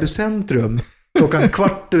i Täby centrum.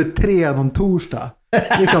 2:15 någon torsdag.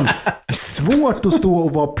 Liksom, svårt att stå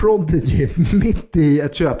och vara prodigy mitt i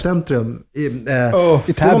ett köpcentrum. Det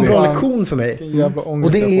var en bra lektion för mig.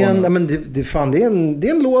 Och det är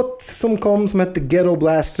en låt som kom som hette Ghetto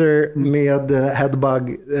Blaster med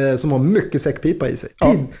Headbug som har mycket säckpipa i sig.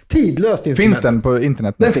 Tidlöst instrument. Finns den på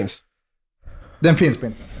internet? Den finns. Den finns på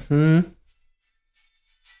internet.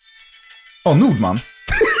 Nordman.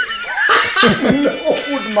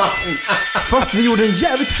 Fast vi gjorde en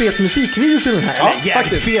jävligt fet musikvideo till den här. Ja,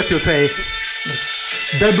 jävligt fet att ta i.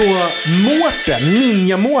 Där då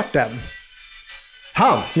Ninja Mårten.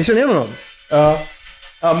 Ni känner igen honom? Ja,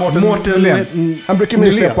 Mårten han brukar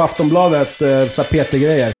ju se på Aftonbladet så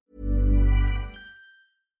PT-grejer.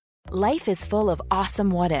 Life is full of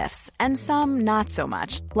awesome what-ifs, and some not so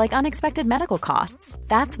much, like unexpected medical costs.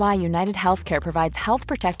 That's why United Healthcare provides Health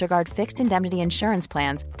Protector Guard fixed indemnity insurance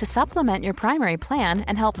plans to supplement your primary plan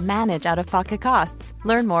and help manage out-of-pocket costs.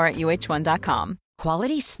 Learn more at uh1.com.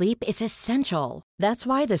 Quality sleep is essential. That's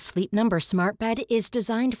why the Sleep Number Smart Bed is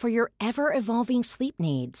designed for your ever-evolving sleep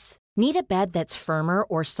needs. Need a bed that's firmer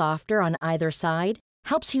or softer on either side?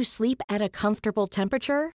 Helps you sleep at a comfortable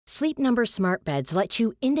temperature? Sleep Number Smart Beds let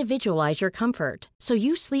you individualize your comfort, so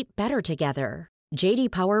you sleep better together. JD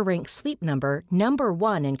Power ranks Sleep Number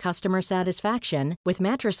 #1 in customer satisfaction with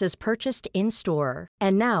mattresses purchased in-store.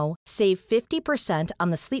 And now, save 50%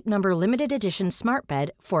 on the Sleep Number Limited Edition Smart Bed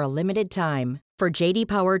for a limited time. For JD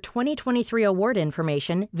Power 2023 award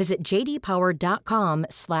information, visit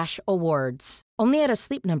jdpower.com/awards. Only at a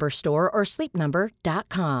Sleep Number store or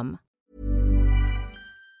sleepnumber.com.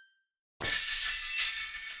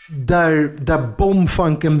 Där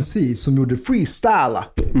Bombfunk MC som gjorde freestyla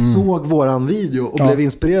såg våran video och blev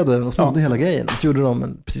inspirerade och snodde hela grejen. Så gjorde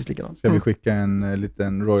de precis likadant. Ska vi skicka en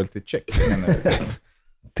liten royalty check?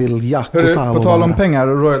 Till Jack och Sam. På tal om pengar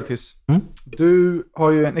och royalties. Du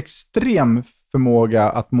har ju en extrem förmåga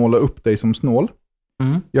att måla upp dig som snål.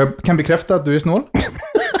 Jag kan bekräfta att du är snål.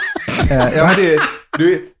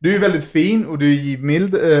 Du är väldigt fin och du är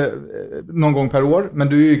givmild någon gång per år, men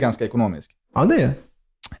du är ju ganska ekonomisk. Ja, det är.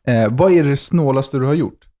 Vad är det snålaste du har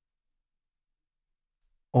gjort?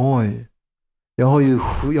 Oj. Jag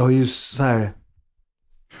har ju så här.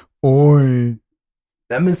 Oj.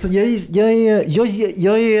 Nej, men så jag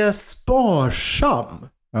är sparsam.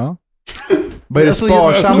 Ja. Vad är det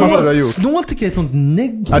sparsammaste du har gjort? Snål tycker jag är ett sånt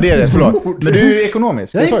negativt. Ja, det är det, förlåt. Men du är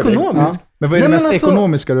ekonomisk. Jag är ekonomisk. Ja. Men vad är det mest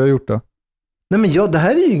ekonomiska du har gjort då? Nej, men det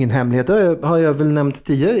här är ju ingen hemlighet. Det har jag väl nämnt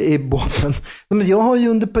tidigare i båten. Nej, men jag har ju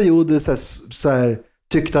under perioder så här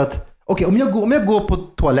tyckt att okej, om jag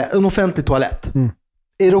går på en offentlig toalett,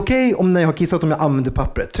 är det okej om när jag har kissat om jag använder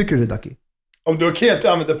pappret? Tycker du det, Ducky? Om det är okej att du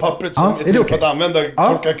använder pappret som är till för att använda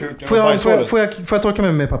torka kuken får jag torka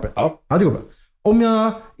mig med pappret? Ja, det går bra. Om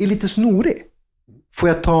jag är lite snorig, får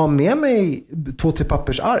jag ta med mig 2-3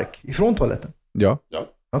 pappersark ifrån toaletten? Ja.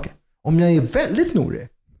 Okej. Om jag är väldigt snorig,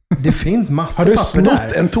 det finns massor papper där. Har du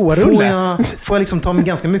snott en toarulle? Får jag liksom ta med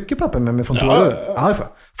ganska mycket papper med mig från toarullen? Ja,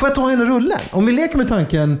 får jag ta hela rullen? Om vi leker med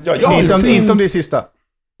tanken... Inte om det är sista.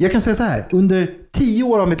 Jag kan säga så här. Under 10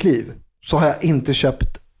 år av mitt liv så har jag inte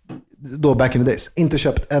köpt, då back in the days, inte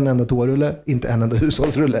köpt en enda toarulle, inte en enda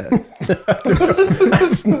hushållsrulle.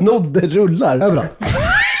 Snodde rullar. Överallt.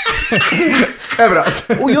 Överallt.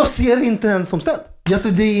 Och jag ser inte ens som stöd. Alltså,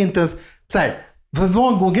 det är inte ens... Så här,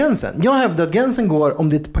 var går gränsen? Jag hävdar att gränsen går om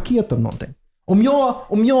det är ett paket av någonting.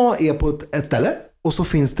 Om jag är på ett ställe och så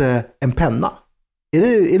finns det en penna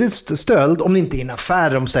är det stöld om det inte är en affär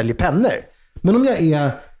där de säljer pennor. Men om jag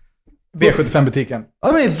är V75-butiken.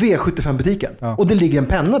 Ja, men V75-butiken. Ja. Och det ligger en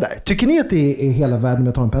penna där. Tycker ni att det är hela världen om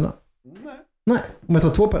jag tar en penna? Nej. Om jag tar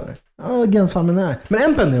 2 pennor? Ja, gränsfall, men nej. Men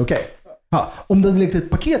en penna är okej. Ja, om det hade legat ett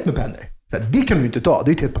paket med pennor. Så här, det kan du inte ta. Det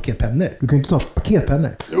är inte ett paket pennor. Du kan inte ta ett paket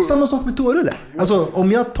pennor. Samma sak med tårulle. Alltså,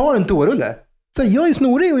 om jag tar en tårulle. Så här, jag är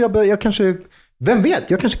snorig och jag kanske... Vem vet?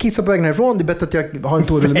 Jag kanske kissar på vägen härifrån. Det är bättre att jag har en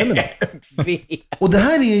tårulle med mig. Och det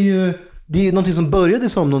här är ju... Det är ju någonting som började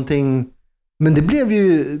som någonting... Men det blev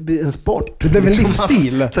ju en sport. Det blev en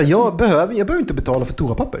livsstil. Så jag behöver inte betala för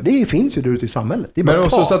toapapper. Det finns ju där ute i samhället. Det är bara men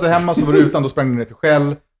så satt du hemma så var du utan, då sprang du ner till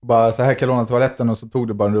själv. Och bara så här kan jag låna toaletten och så tog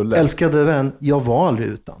du bara en rulle. Älskade vän, jag var aldrig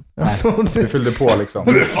utan. Alltså, du fyllde på liksom.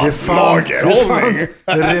 Det fanns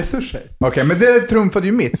resurser. Okej, men det trumfade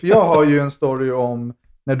ju mitt. För jag har ju en story om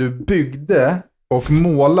när du byggde och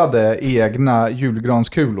målade egna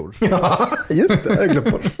julgranskulor. Ja, just det. Jag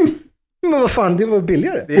glömde bort. Men vad fan, det var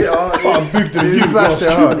billigare. Det är ju värsta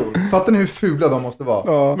jag hört. Fattar ni hur fula de måste vara?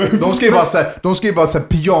 Ja. De ska ju vara så här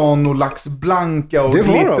pianolaxblanka och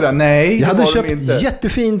glittra. Nej, jag hade köpt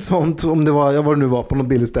jättefint sånt om det var, jag var det nu var på något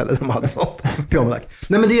billigt ställe som hade sånt pianolack.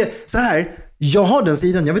 Nej, men det är så här. Jag har den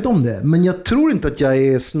sidan, jag vet om det. Men jag tror inte att jag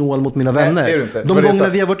är snål mot mina vänner. Nej, det är inte. De gångerna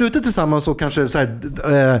vi har varit ute tillsammans så kanske så här,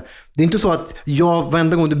 det är inte så att jag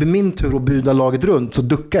varenda gång det blir min tur att buda laget runt så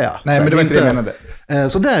duckar jag. Nej, så men det var inte det jag menade.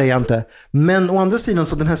 Så där är jag inte. Men å andra sidan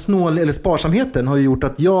så den här snål eller sparsamheten har ju gjort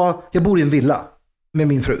att jag bor i en villa med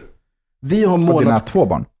min fru. Vi har och dina 2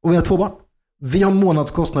 barn. Och vi har 2 barn. Vi har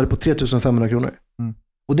månadskostnader på 3500 kronor. Mm.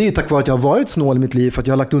 Och det är ju tack vare att jag har varit snål i mitt liv för att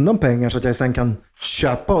jag har lagt undan pengar så att jag sen kan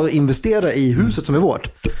köpa och investera i huset som är vårt.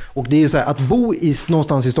 Och det är ju så här, att bo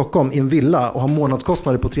någonstans i Stockholm i en villa och ha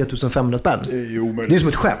månadskostnader på 3500 spänn. Det är ju som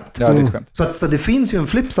ett skämt. Ja, det är ett skämt. Så det finns ju en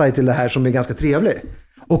flipside till det här som är ganska trevlig.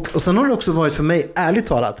 Och sen har det också varit för mig, ärligt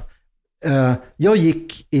talat, jag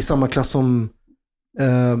gick i samma klass som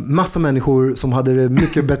massa människor som hade det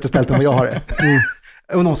mycket bättre ställt än vad jag har det.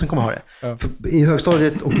 Och någonsin kommer ha det. Ja. I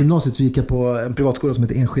högstadiet och gymnasiet så gick jag på en privatskola som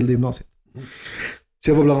heter Enskilda gymnasiet.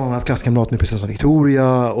 Så jag var bland annat klasskamrat med prinsessan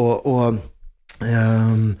Victoria och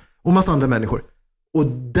massa andra människor. Och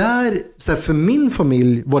där, så här, för min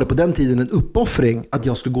familj var det på den tiden en uppoffring att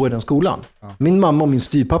jag skulle gå i den skolan. Ja. Min mamma och min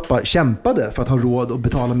styrpappa kämpade för att ha råd att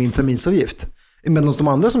betala min terminsavgift. Medan de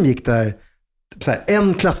andra som gick där, så här,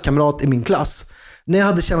 en klasskamrat i min klass, när jag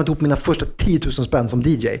hade tjänat ihop mina första 10 000 spänn som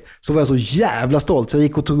DJ så var jag så jävla stolt så jag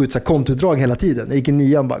gick och tog ut så här kontoutdrag hela tiden. Jag gick i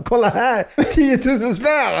 9 och bara, kolla här, 10 000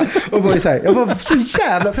 spänn! Och var så här, jag var så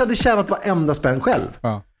jävla, för jag hade tjänat varenda spänn själv.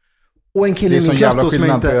 Ja. Och en kille i min klass då som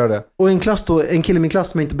jag inte, och en kille i min klass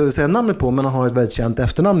som jag inte behöver säga namnet på, men han har ett väldigt känt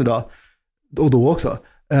efternamn idag. Och då också.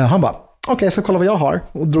 Han bara, okej, jag ska kolla vad jag har.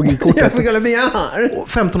 Och drog in kortet. Jag ska kolla vad jag har.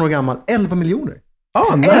 15 år gammal, 11 miljoner.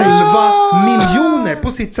 11 miljoner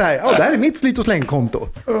på sitt så här, det här är mitt slit- och slängkonto.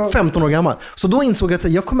 15 år gammal. Så då insåg jag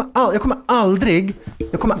att jag kommer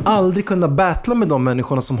aldrig kunna battla med de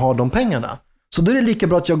människorna som har de pengarna. Så då är det lika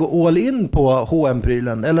bra att jag går all in på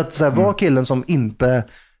H&M-prylen eller att så här, vara killen som inte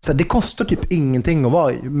så här, det kostar typ ingenting att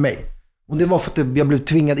vara mig. Och det var för att jag blev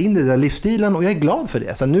tvingad in i den där livsstilen och jag är glad för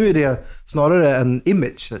det. Så nu är det snarare en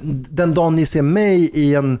image. Den dagen ni ser mig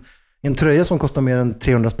i en tröja som kostar mer än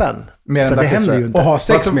 300 spänn. Mer så än det händer ju inte. Och ha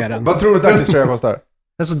sex med den. Vad tror du Dackis tröja kostar?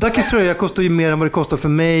 Alltså Dackis tröja kostar ju mer än vad det kostar för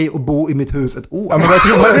mig att bo i mitt hus ett år. Ja, men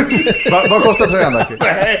vad kostar tröjan Dackis?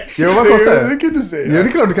 Jo, vad kostar det? Det kan du inte säga. Jo, det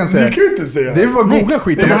är klart du kan säga. Det kan du inte säga. Det är bara googla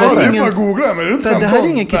skiten. Det är bara googla, men det är inte 15. Det här är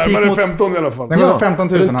ingen kritik mot 15 i alla fall. Den kostar 15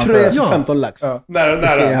 000. En tröja för 15 lax.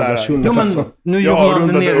 Nära. Jo, men nu jobbar man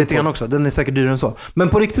ner lite grann också. Den är säkert dyrare än så. Men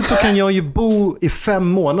på riktigt så kan jag ju bo i 5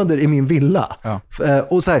 månader i min villa. Ja.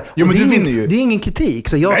 Och så här, jo, men det är ingen kritik.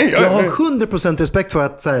 Så jag har 100% respekt för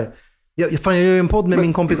att så här, jag gör ju en podd med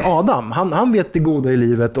min kompis Adam. Han vet det goda i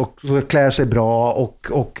livet och så klär sig bra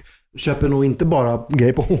och köper nog inte bara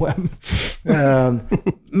grejer på H&M.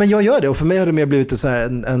 Men jag gör det och för mig har det mer blivit så här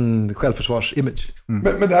en självförsvars-image.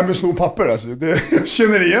 Men det här med snopapper, alltså, jag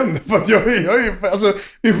känner igen det. För att jag är alltså,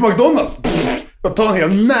 på McDonalds. Jag tar en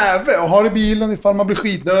hel näve och har i bilen ifall man blir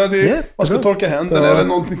skitnödig. Man ska torka händerna eller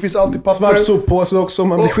någonting. Det finns alltid papper. Svart soppåse också om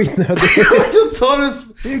man blir skitnödig. Jag tar en...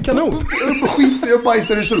 Det är ju kanon. Jag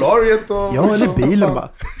bajsar i solariet. Ja, eller bilen bara.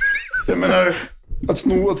 Jag menar, att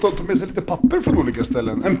ta med sig lite papper från olika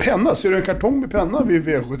ställen. En penna, ser du en kartong med penna vid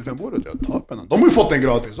V75-året? Jag tar pennan. De har ju fått en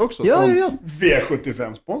gratis också. Ja.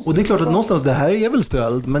 V75-sponsor. Och det är klart att någonstans det här är väl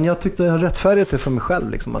stöld. Men jag tyckte jag rättfärdigt det för mig själv.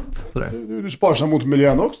 Liksom, att, sådär. Du sparsam mot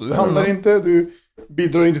miljön också. Du handlar inte, du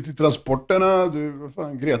bidrar inte till transporterna.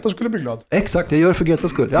 Greta skulle bli glad. Exakt, jag gör det för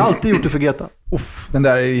Gretas skull. Jag har alltid gjort det för Greta. Den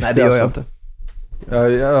där är Nej, det gör jag inte.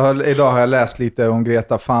 Idag har jag läst lite om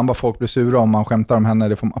Greta. Fan vad folk blir sura om man skämtar om henne.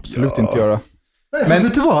 Det får man absolut inte göra. Nej, men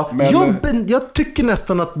vet du vad? Jag tycker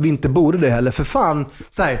nästan att vi inte borde det heller. För fan,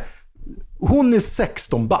 så här, hon är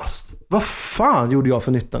 16 bast. Vad fan gjorde jag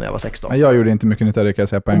för nytta när jag var 16? Jag gjorde inte mycket nytta, det kan jag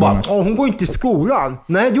säga på en gång. Hon går inte i skolan.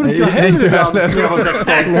 Nej, det gjorde inte jag heller när jag var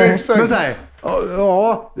 16. Men så här,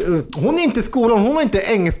 hon är inte i skolan, hon har inte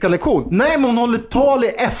engelska lektion. Nej, men hon håller tal i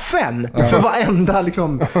FN för varenda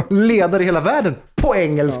liksom, ledare i hela världen på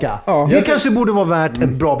engelska. Det kanske borde vara värt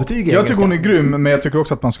ett bra betyg i engelska. Jag tycker hon är grym, men jag tycker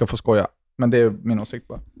också att man ska få skoja. Men det är min åsikt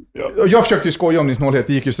bara. Jag försökte ju skoja om din snålhet.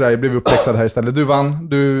 Det gick ju sådär, jag blev uppläxad här istället. Du vann.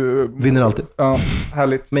 Du vinner alltid. Ja,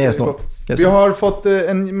 härligt. Men jag är snål. Vi har fått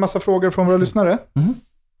en massa frågor från våra lyssnare.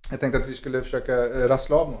 Jag tänkte att vi skulle försöka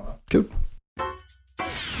rassla av några. Kul.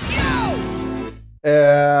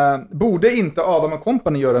 Borde inte Adam och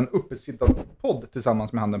Company göra en uppesittad podd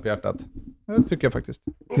tillsammans med Handen på hjärtat? Det tycker jag faktiskt.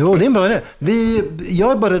 Jo, det är en bra idé.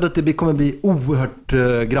 Jag är bara rädd att det kommer bli oerhört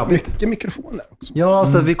grabbigt. Mycket mikrofoner också. Ja,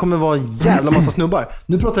 alltså vi kommer vara en jävla massa snubbar.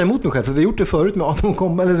 Nu pratar jag emot mig själv, för vi har gjort det förut med Adam och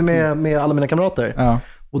Company, eller med alla mina kamrater. Ja.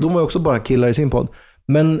 Och de var ju också bara killar i sin podd.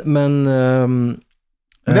 Men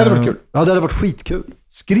det hade varit kul. Ja, det hade varit skitkul.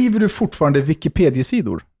 Skriver du fortfarande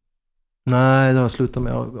Wikipedia-sidor? Nej, det har jag slutat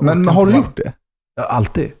med. Men har du gjort det? Ja,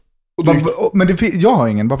 alltid. Men jag har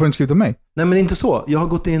ingen. Varför har du inte skrivit om mig? Nej, men inte så. Jag har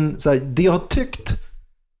gått in så här, det jag har tyckt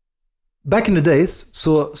back in the days,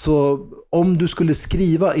 så om du skulle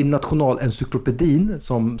skriva i Nationalencyklopedin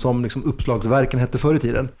som liksom uppslagsverken hette förr i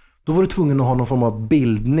tiden, då var du tvungen att ha någon form av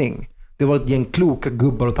bildning. Det var ett gäng kloka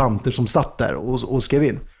gubbar och tanter som satt där och skrev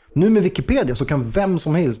in. Nu med Wikipedia så kan vem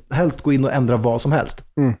som helst gå in och ändra vad som helst.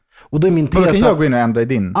 Och då är min tes kan jag gå in och ändra i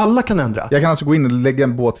din? Alla kan ändra. Jag kan alltså gå in och lägga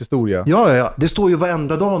en båthistoria. Ja. Det står ju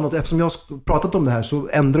varenda dag något. Eftersom jag har pratat om det här så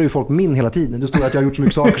ändrar ju folk min hela tiden. Det står att jag har gjort så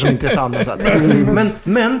mycket saker som inte är sanna.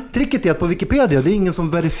 Men tricket är att på Wikipedia, det är ingen som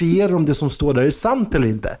verifierar om det som står där är sant eller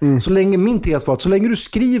inte. Så länge min tes var att så länge du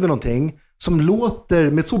skriver någonting som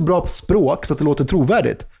låter med så bra språk så att det låter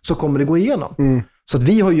trovärdigt, så kommer det gå igenom. Så att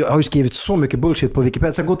vi har ju skrivit så mycket bullshit på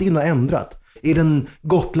Wikipedia, så jag har gått in och ändrat. I den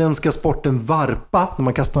gotländska sporten varpa, när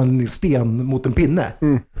man kastar en sten mot en pinne,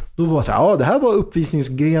 då var det så här, det här var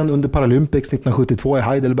uppvisningsgren under Paralympics 1972 i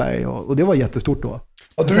Heidelberg, och det var jättestort då.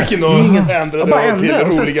 Och du gick in och ändrade till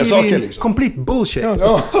roliga saker liksom. Complete bullshit.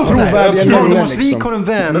 Trovärdiga. har en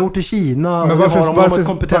vänort i Kina. Men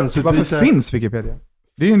varför finns Wikipedia?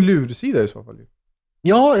 Det är ju en lursida i så fall.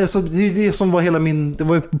 Ja, alltså, det är det som var hela det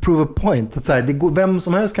var ju prove a point. Att så här, vem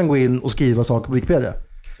som helst kan gå in och skriva saker på Wikipedia.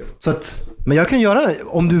 Så att, men jag kan göra,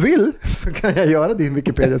 om du vill, så kan jag göra din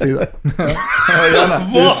Wikipedia-sida.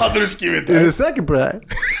 Vad hade du skrivit där? Är du säker på det här?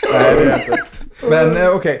 Nej, det är jag inte.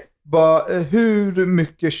 Men okej. Hur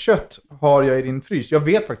mycket kött har jag i din frys? Jag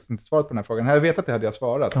vet faktiskt inte svaret på den här frågan. Jag vet att det hade jag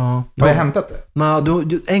svarat. Har jag hämtat det?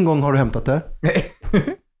 Nej, en gång har du hämtat det.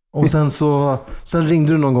 Och sen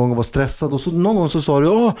ringde du någon gång och var stressad. Och så någon gång så sa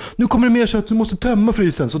du, nu kommer det mer kött, du måste tömma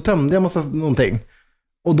frysen. Så tömde jag massa någonting.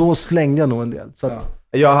 Och då slängde jag nog en del. Så att,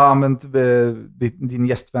 jag har använt din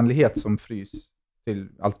gästvänlighet som frys till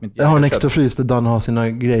allt mitt. Jag har en extra frys där Dan har sina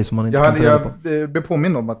grejer som man inte kan ta reda på. Jag blir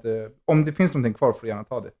påmind om att om det finns någonting kvar får du gärna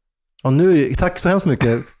ta det. Och nu, tack så hemskt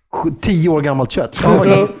mycket. 10 år gammalt kött. Men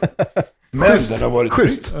den har varit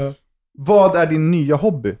schysst. Vad är din nya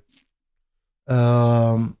hobby?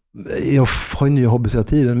 Jag har ju nya hobbys hela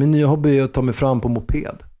tiden. Min nya hobby är att ta mig fram på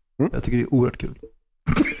moped. Jag tycker det är oerhört kul.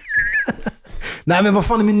 Nej, men vad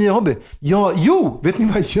fan är min nya hobby? Vet ni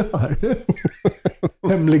vad jag gör?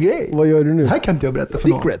 Hemlig grej. Vad gör du nu? Det här kan inte jag berätta för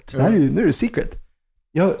Secret. någon. Nu är det secret.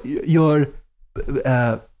 Jag gör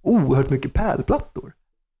oerhört mycket pärlplattor.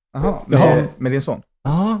 Aha, med din son?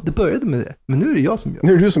 Ja, det började med det. Men nu är det jag som gör.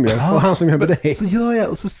 Nu är det du som gör. Och han som gör med dig. Så gör jag,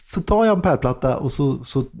 och så tar jag en pärlplatta och så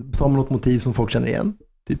tar man något motiv som folk känner igen.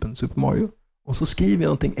 Typ en Super Mario. Och så skriver jag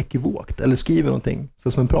någonting ekivokt. Eller skriver någonting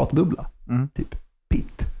så som en pratbubbla. Typ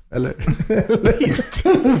Pitt. Eller Pitt.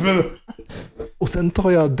 Och sen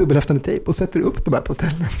tar jag dubbelhäftande tejp och sätter upp de här på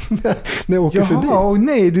ställen när jag åker förbi. Ja,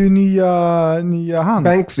 nej, du är nya han.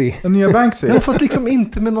 Banksy. Nya Banksy. Ja, fast liksom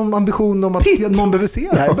inte med någon ambition om att någon behöver se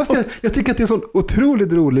det här. Jag tycker att det är en sån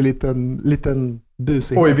otroligt rolig liten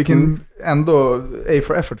busig. Oj, vilken ändå A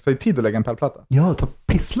for effort. Det tar tid att lägga en pärlplatta. Ja, det tar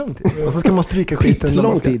pisslång tid. Och så ska man stryka skiten.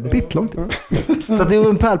 Pittlång tid. Så det är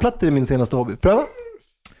en pärlplatta i min senaste hobby. Pröva.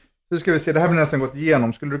 Nu ska vi se, det här har vi nästan gått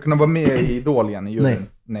igenom. Skulle du kunna vara med i Idol igen i juryn?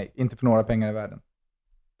 Nej, inte för några pengar i världen.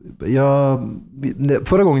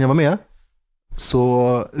 Förra gången jag var med,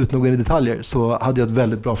 så utan att gå in i detaljer, så hade jag ett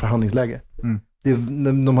väldigt bra förhandlingsläge.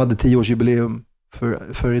 När de hade 10-årsjubileum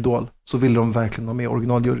för Idol, så ville de verkligen ha med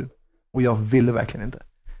originaljuryn. Och jag ville verkligen inte.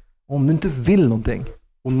 Om du inte vill någonting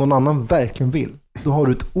och någon annan verkligen vill, då har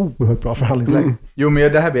du ett oerhört bra förhandlingsläge. Jo,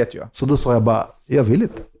 men det här vet jag. Så då sa jag bara, jag vill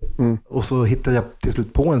inte. Och så hittade jag till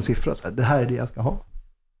slut på en siffra. Så här, det här är det jag ska ha.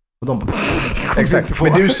 Och de bara... Exakt,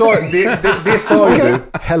 men du sa, det sa ju du.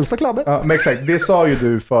 Hälsa Klabbe. Ja, men exakt, det sa ju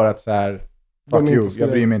du för att så här, fuck you, jag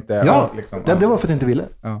bryr mig inte. Ja, liksom. det var för att jag inte ville.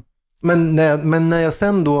 Ja. Men när jag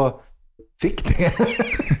sen då fick det...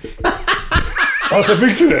 Alltså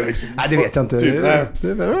fick du det liksom? Nej, det vet jag inte. Typ,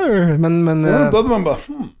 nej. Men Då hade man bara...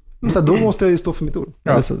 så då måste jag ju stå för mitt ord.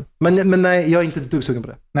 Ja. Men nej, jag är inte dugsugen på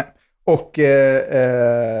det. Nej. Och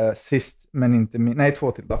sist, men inte nej,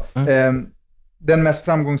 2 till då. Den mest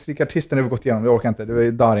framgångsrika artisten har vi gått igenom, jag orkar inte, det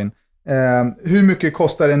var Darin. Hur mycket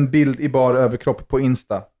kostar en bild i bar överkropp på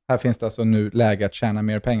Insta? Här finns det alltså nu läge att tjäna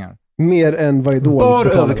mer pengar. Mer än vad Idol bar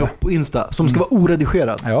betalade. överkropp på Insta, som ska vara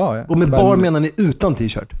oredigerad. Ja. Och med bar menar ni utan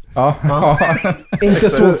t-shirt? Ja. Inte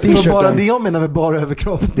sov t-shirt. Så bara det jag menar med bar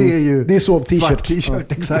överkropp, det är ju det är sov t-shirt. svart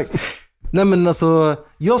t-shirt, exakt. Nej men alltså,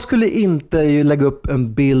 jag skulle inte ju lägga upp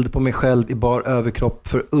en bild på mig själv i bar överkropp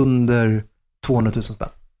för under 200 000 spänn.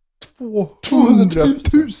 200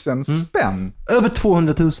 000 spänn? Över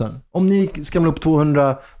 200 000. Om ni skramlar upp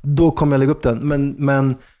 200, då kommer jag lägga upp den.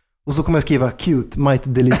 Men och så kommer jag skriva cute, might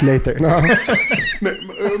delete later. Men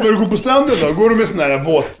när du går på stranden då, går du med sån där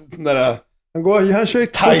våt... Han kör ju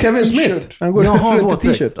som Kevin Smith. Han går jag har runt i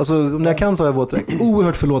våtdräkt. t-shirt. Alltså, om jag kan så har jag våtdräkt.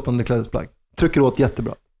 Oerhört förlåtande klädesplagg. Trycker åt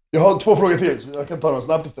jättebra. Jag har 2 frågor till, så jag kan ta dem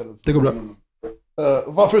snabbt istället. Det går bra.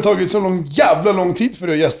 Varför har det tagit så jävla lång tid för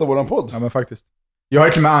att gästa våran podd? Ja, men faktiskt. Jag har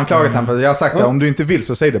till och med anklagat honom, för jag har sagt så här, om du inte vill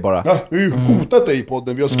så säg det bara. Ja, vi har ju hotat dig i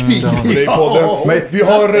podden, vi har skrivit på dig i podden. Men vi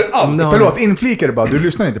har allt. Förlåt, inflikar det bara. Du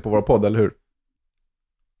lyssnar inte på vår podd, eller hur?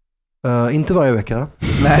 Inte varje vecka.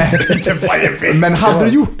 Nej, inte varje vecka. Men hade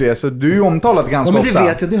du gjort det så du är ju omtalat ganska ofta. Ja, men det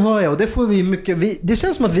vet jag, det hör jag. Och det får vi mycket. Det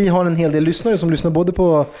känns som att vi har en hel del lyssnare som lyssnar både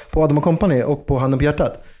på Adam & Company och på Handen på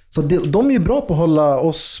hjärtat. Så de är ju bra på att hålla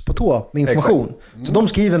oss på tå med information. Så de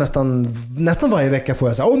skriver nästan varje vecka får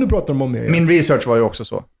jag säga, nu pratar de om er. Min research var ju också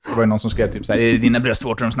så. Det var ju någon som skrev typ så här, är det dina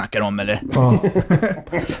bröstvårtor de snackar om eller?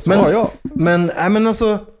 Ja. Men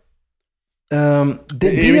alltså... det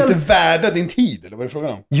är ju inte värda din tid, eller vad är det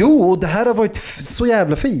frågan om? Jo, det här har varit så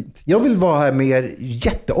jävla fint. Jag vill vara här med er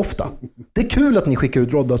jätteofta. Det är kul att ni skickar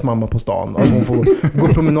ut Roddas mamma på stan. Att hon får gå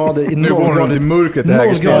promenader i nollgradigt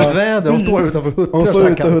väder. Hon står utanför huttrar. Hon står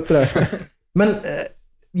ute och huttrar. Men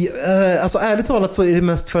alltså ärligt talat så är det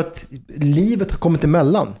mest för att livet har kommit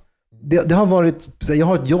emellan. Det har varit, jag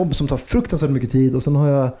har ett jobb som tar fruktansvärt mycket tid och sen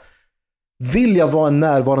vill jag vara en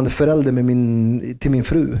närvarande förälder till min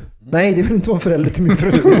fru. Nej, det vill inte vara en förälder till min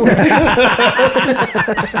fru.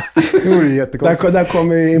 Det vore ju jättekonstigt. Där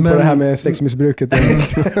kommer vi in på det här med sexmissbruket.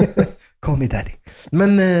 Call me daddy.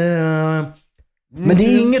 Men det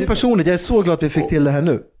är inget personligt. Jag är så glad att vi fick till det här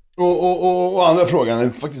nu. Och andra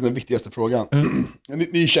frågan, faktiskt den viktigaste frågan.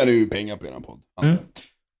 Ni tjänar ju pengar på er podd.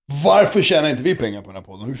 Varför tjänar inte vi pengar på den här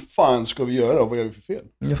podden? Hur fan ska vi göra och vad gör vi för fel?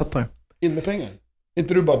 Jag fattar. In med pengar.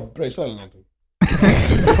 Inte du bara pröjsa eller någonting?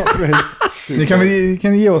 Ni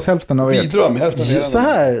kan ge oss hälften av er. Bidra med hälften av er. Så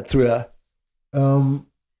här tror jag.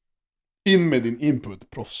 In med din input,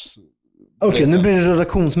 proffs. Okej, nu blir det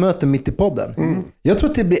redaktionsmöte mitt i podden. Jag tror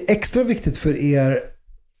att det blir extra viktigt för er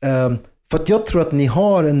för att jag tror att ni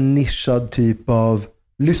har en nischad typ av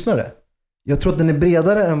lyssnare. Jag tror att den är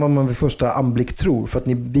bredare än vad man vid första anblick tror, för att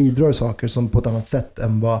ni vidrör saker som på ett annat sätt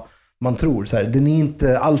än vad man tror. Så här, den är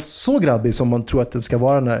inte alls så grabbig som man tror att den ska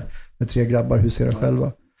vara när 3 grabbar huserar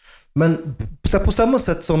själva. Men så här, på samma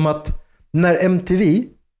sätt som att när MTV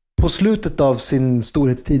på slutet av sin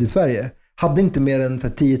storhetstid i Sverige hade inte mer än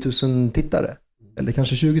 10 000 tittare. Eller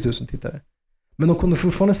kanske 20 000 tittare. Men de kunde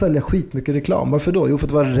fortfarande sälja skitmycket reklam. Varför då? Jo, för att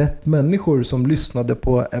det var rätt människor som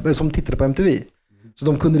som tittade på MTV. Så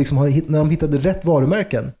de kunde liksom när de hittade rätt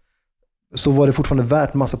varumärken så var det fortfarande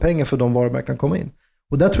värt massa pengar för de varumärken komma in.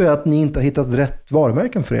 Och där tror jag att ni inte har hittat rätt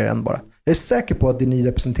varumärken för er än bara. Jag är säker på att det ni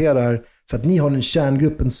representerar, så att ni har en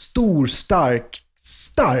kärngrupp, en stor,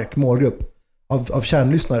 stark målgrupp av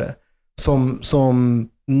kärnlyssnare som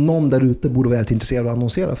någon där ute borde vara helt intresserad av att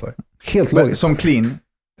annonsera för. Helt logiskt. Som Clean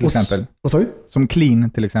till exempel. Vad sa du? Som Clean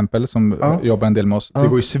till exempel, som jobbar en del med oss. Det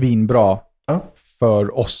går ju svinbra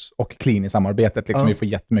för oss och Clean i samarbetet. Liksom, vi får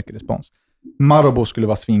jättemycket respons. Marabou skulle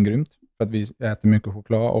vara svingrymt. För att vi äter mycket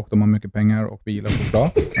choklad och de har mycket pengar och vi gillar choklad.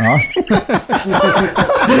 Ja.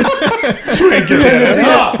 Så enkelt är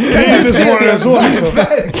det. Det är inte svårare än så.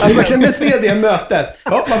 Alltså kan du se det mötet?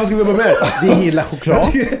 Ja, varför ska vi vara med? Vi gillar choklad.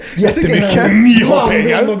 Jättemycket. Ni har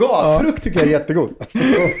pengar. Frukt tycker jag är jättegod.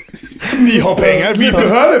 Ni har pengar. Vi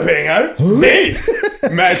behöver pengar. Nej!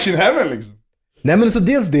 Match in heaven liksom. Nej men så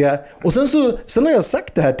dels det, och sen har jag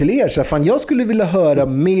sagt det här till er, så fan jag skulle vilja höra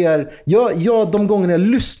mer. De gångerna jag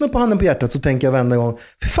lyssnar på Handen på hjärtat så tänker jag varenda gång,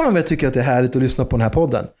 för fan vad jag tycker att det är härligt att lyssna på den här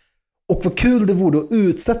podden. Och vad kul det vore att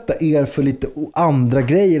utsätta er för lite andra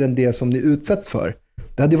grejer än det som ni utsätts för.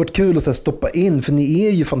 Det hade varit kul att så här, stoppa in, för ni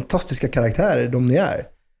är ju fantastiska karaktärer, de ni är.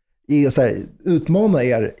 Så här, utmana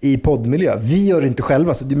er i poddmiljö. Vi gör det inte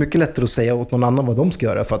själva, så det är mycket lättare att säga åt någon annan vad de ska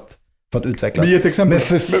göra för att utvecklas. Men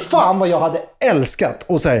för fan vad jag hade älskat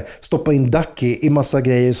och så här, stoppa in Ducky i massa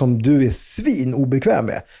grejer som du är svin obekväm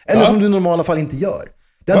med. Eller som du i normala fall inte gör.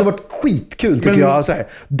 Det hade varit skitkul tycker jag. Så här,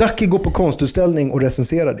 Ducky går på konstutställning och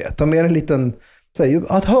recenserar det. Ta med en liten, så här,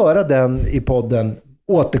 att höra den i podden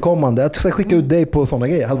återkommande. Att skicka ut dig på sådana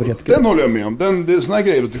grejer hade varit jättekul. Den håller jag med om. Det är såna här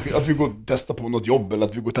grejer att vi går och testar på något jobb eller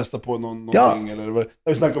att vi går och testar på någonting. Eller vad.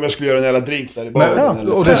 Vi snackar om jag skulle göra en jävla drink där i baren.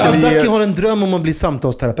 Och Ducky har en dröm om att bli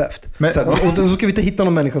samtalsterapeut. Och då ska vi inte hitta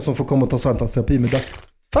någon människa som får komma och ta samtalsterapi med Ducky.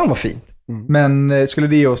 Fan vad fint. Men skulle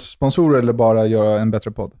det ge oss sponsorer eller bara göra en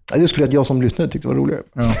bättre podd? Det skulle jag som lyssnare tyckte var roligare.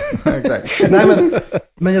 Ja, exakt. Nej,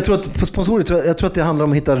 men jag tror att på sponsorer, jag tror att det handlar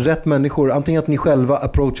om att hitta rätt människor. Antingen att ni själva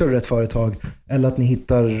approachar rätt företag eller att ni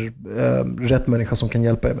hittar rätt människa som kan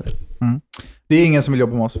hjälpa er med det. Det är ingen som vill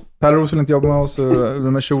jobba med oss. Pärleros vill inte jobba med oss.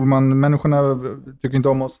 De här Schulman-människorna tycker inte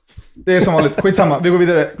om oss. Det är som vanligt. Skitsamma. Vi går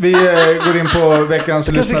vidare. Vi går in på veckans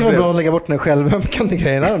lyssnarbrev. Kanske kan vara bra att lägga bort den här självömkande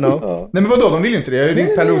grejen. I don't know. Nej men vadå? De vill ju inte det. Jag har ju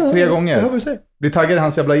ringt Pärleros 3 gånger. Blir taggad i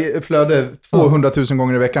hans jävla flöde 200 000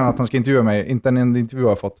 gånger i veckan att han ska intervjua mig. Inte en intervju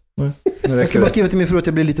har jag fått. Jag ska bara skriva till min fru att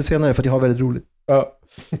jag blir lite senare för att jag har väldigt roligt. Ja.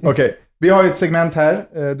 Okej. Vi har ju ett segment här,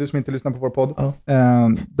 du som inte lyssnar på vår podd,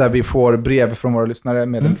 där vi får brev från våra lyssnare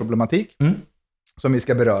med en problematik som vi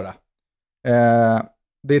ska beröra.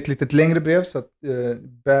 Det är ett lite längre brev, så att,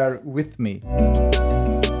 bear with me.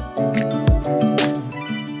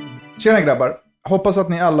 Tjena grabbar, hoppas att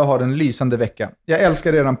ni alla har en lysande vecka. Jag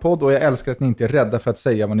älskar eran podd och jag älskar att ni inte är rädda för att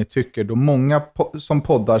säga vad ni tycker, då många som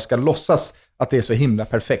poddar ska låtsas att det är så himla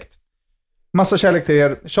perfekt. Massa kärlek till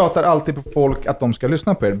er. Tjatar alltid på folk att de ska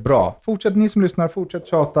lyssna på er. Bra. Fortsätt ni som lyssnar. Fortsätt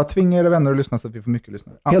tjata. Tvinga era vänner att lyssna så att vi får mycket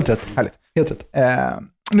lyssnare. Ja, helt rätt. Härligt. Helt rätt.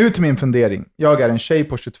 Nu till min fundering. Jag är en tjej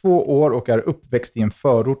på 22 år och är uppväxt i en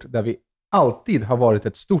förort där vi alltid har varit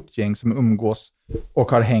ett stort gäng som umgås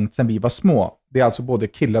och har hängt sedan vi var små. Det är alltså både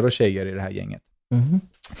killar och tjejer i det här gänget.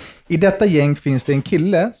 I detta gäng finns det en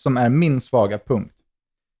kille som är min svaga punkt.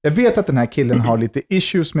 Jag vet att den här killen har lite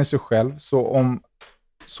issues med sig själv,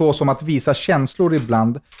 så som att visa känslor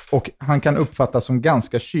ibland, och han kan uppfattas som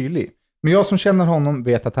ganska kylig. Men jag som känner honom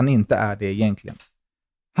vet att han inte är det egentligen.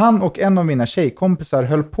 Han och en av mina tjejkompisar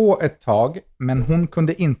höll på ett tag, men hon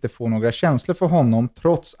kunde inte få några känslor för honom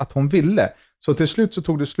trots att hon ville. Så till slut så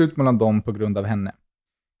tog det slut mellan dem på grund av henne.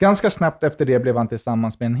 Ganska snabbt efter det blev han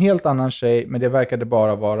tillsammans med en helt annan tjej, men det verkade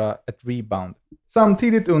bara vara ett rebound.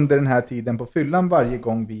 Samtidigt under den här tiden på fyllan varje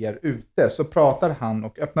gång vi är ute så pratar han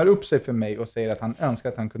och öppnar upp sig för mig och säger att han önskar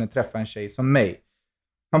att han kunde träffa en tjej som mig.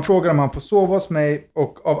 Han frågar om han får sova hos mig,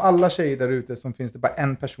 och av alla tjejer där ute så finns det bara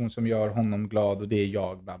en person som gör honom glad, och det är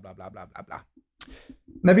jag, bla bla bla bla bla bla.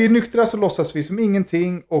 När vi är nyktra så låtsas vi som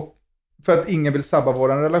ingenting, och för att ingen vill sabba vår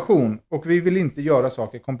relation, och vi vill inte göra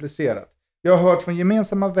saker komplicerat. Jag har hört från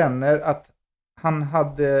gemensamma vänner att han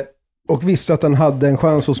hade... Och visste att han hade en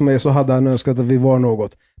chans hos mig, så hade han önskat att vi var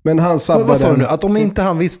något. Men han sabbade... Vad sa du nu? Att om inte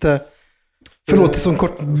han visste... Förlåt, det är som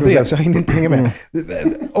kort brev så jag hinner inte hänga med.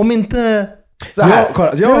 Om inte... Jag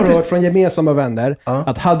har hört från gemensamma vänner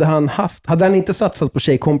att hade han inte satsat på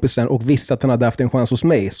tjejkompisen och visste att han hade haft en chans hos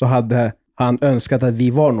mig, så hade han önskat att vi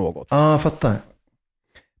var något. Fattar.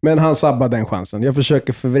 Men han sabbade den chansen. Jag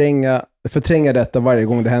försöker förtränga detta varje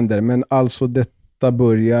gång det händer, men alltså detta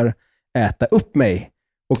börjar äta upp mig.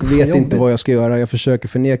 Och vet inte vad jag ska göra. Jag försöker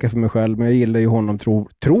förneka för mig själv, men jag gillar ju honom.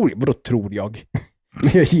 Vadå tror jag?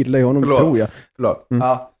 Jag gillar ju honom, tror jag. Förlåt.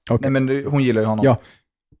 Ja. Okay. Nej, men hon gillar ju honom. Ja.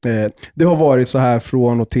 Det har varit så här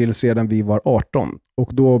från och till sedan vi var 18.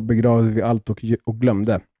 Och då begravde vi allt och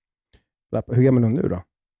glömde. Hur gammal är hon nu då?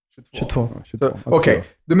 22. Okej,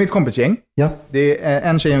 det är mitt kompisgäng. Ja. Det är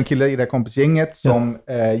en tjej och en kille i det här kompisgänget som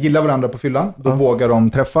gillar varandra på fyllan. Då vågar de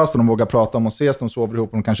träffas och de vågar prata om och ses. De sover ihop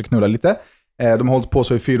och de kanske knullar lite. De har hållit på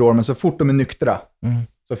så i 4 år, men så fort de är nyktra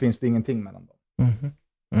så finns det ingenting mellan dem.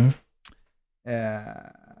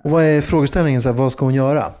 Och vad är frågeställningen? Så här, vad ska hon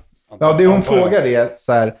göra? Ja, det hon frågar är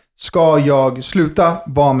så här: ska jag sluta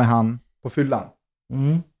vara med han på fyllan?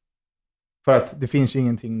 För att det finns ju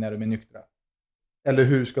ingenting när de är nyktra. Eller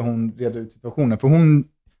hur ska hon reda ut situationen? För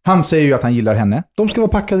han säger ju att han gillar henne. De ska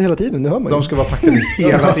vara packade hela tiden, det hör man ju. De ska vara packade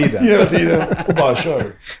hela tiden. Hela tiden och bara kör.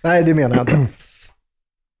 Nej, det menar jag inte.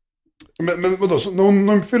 Men vadå, så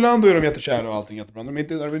de fyller då är de jättekära och allting jättebra. De är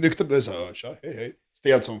inte, när de är nyktra, då är det så här, tja, hej,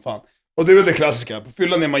 stelt som fan. Och det är väl det klassiska. På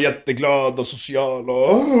fyllan är man jätteglad och social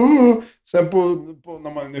och sen på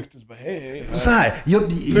när man är nykter så bara hej. Så här,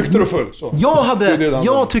 nykter och full. Så.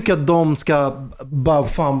 Jag tycker att de ska bara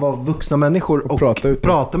fan vara vuxna människor och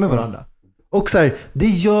prata med varandra. Och så här, det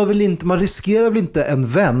gör väl inte, man riskerar väl inte en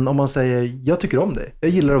vän om man säger jag tycker om dig. Jag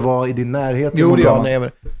gillar att vara i din närhet. Jo, det gör man.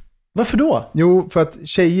 Varför då? Jo, för att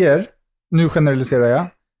tjejer, nu generaliserar jag,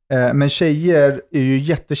 men tjejer är ju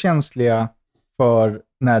jättekänsliga för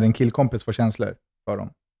när en killkompis får känslor för dem.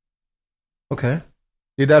 Okej.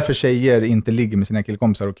 Det är därför tjejer inte ligger med sina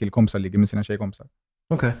killkompisar och killkompisar ligger med sina tjejkompisar.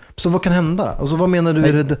 Okej. Så vad kan hända? Alltså vad menar du?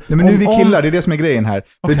 Nej, men nu är vi killar, det är det som är grejen här.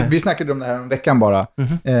 Okay. Vi snackade om det här en veckan bara.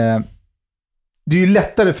 Mm-hmm. Det är ju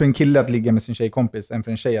lättare för en kille att ligga med sin tjejkompis än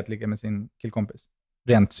för en tjej att ligga med sin killkompis.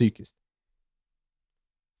 Rent psykiskt.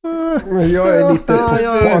 Jag är lite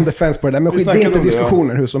på on the fence på det där. Men det är inte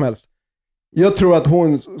diskussioner hur som helst. Jag tror att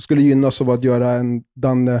hon skulle gynnas av att göra en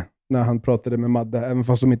Danne när han pratade med Madde. Även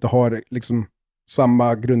fast de inte har liksom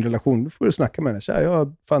samma grundrelation. Då får du snacka med henne. Tja,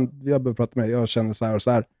 jag behöver prata med dig. Jag känner så här och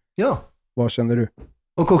så här. Ja. Vad känner du?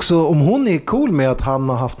 Och också om hon är cool med att han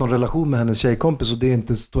har haft någon relation med hennes tjejkompis och det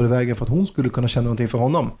inte står i vägen för att hon skulle kunna känna någonting för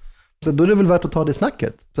honom. Så då är det väl värt att ta det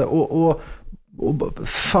snacket. Så, och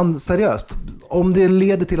fan seriöst. Om det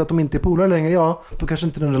leder till att de inte är polare längre, ja, då kanske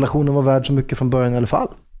inte den relationen var värd så mycket från början i alla fall.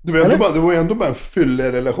 Det var ju ändå bara en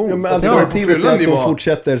fyllerelation. Ja, men alternativet är att de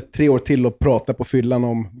fortsätter 3 år till och prata på fyllan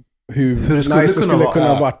om hur det skulle kunna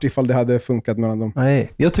ha varit ifall det hade funkat mellan dem.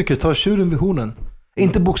 Nej, jag tycker ta tjuren vid hornen.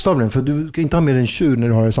 Inte bokstavligen, för du kan inte ha mer än tjur när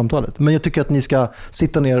du har det samtalet. Men jag tycker att ni ska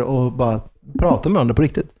sitta ner och bara prata med varandra på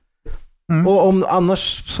riktigt. Mm. Och om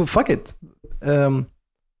annars, så fuck it.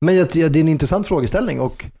 Men det är en intressant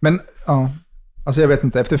frågeställning. Men ja, alltså jag vet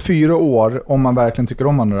inte, efter 4 år, om man verkligen tycker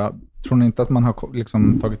om varandra, tror ni inte att man har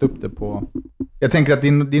liksom tagit upp det på... Jag tänker att det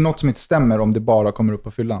är något som inte stämmer om det bara kommer upp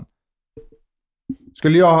på fyllan.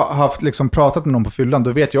 Skulle jag ha haft liksom pratat med någon på fyllan,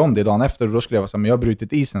 då vet jag om det dagen efter och då skulle jag vara så här, men jag har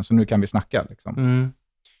brutit isen så nu kan vi snacka liksom. Mm.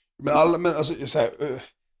 Men alltså så här,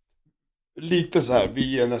 lite så här,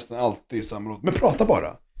 vi är nästan alltid i samråd, men prata bara.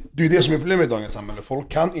 Det är ju det som är problemet i dagens samhälle, folk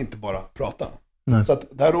kan inte bara prata. Nej. Så att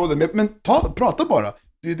det här råder med, men prata bara.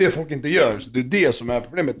 Det är ju det folk inte gör, så det är det som är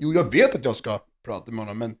problemet. Jo, jag vet att jag ska prata med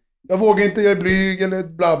honom, men jag vågar inte, jag är blyg eller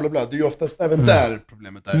bla bla bla. Det är ju oftast även där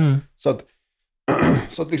problemet är. Mm. Så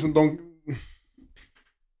att liksom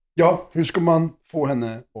ja, hur ska man få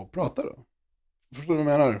henne att prata då? Förstår du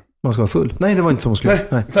vad jag menar? Man ska vara full. Nej, det var inte så man skulle.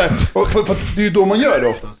 Nej. För det är ju då man gör det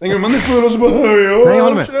oftast. Man är full och så bara Nej, jag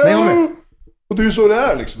håller med. Och det är ju så det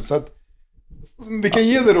är liksom. Så att vi kan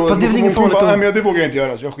ge det då. Fast det är väl ingen farligt Nej, men det vågar jag inte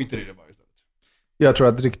göra, så jag skiter i det bara istället. Jag tror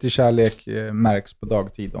att riktig kärlek märks på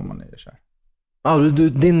dagtid om man är kär. Ja,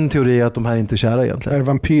 din teori är att de här inte är kära egentligen. Är det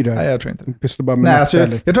vampyrer? Nej, jag tror inte det. Bara med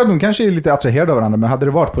jag tror att de kanske är lite attraherade av varandra, men hade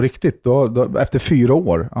det varit på riktigt då efter 4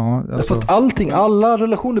 år. Ja, alltså. Fast alla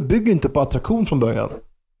relationer bygger inte på attraktion från början.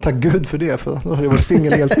 Tack Gud för det, för då hade jag varit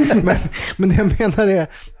singel helt. men det jag menar är...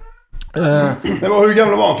 hur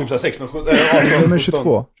gamla var han? Typ så här 16, 17, 18,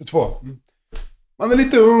 22. Mm. Man är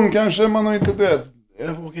lite ung kanske, man har inte död.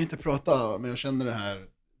 Jag vågar inte prata, men jag känner det här.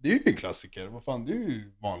 Det är ju en klassiker, vad fan, det är ju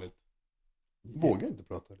vanligt. Vågar inte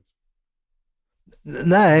prata.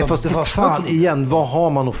 Nej, fast det var fan igen, vad har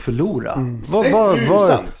man att förlora? Mm.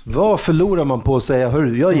 Vad förlorar man på att säga,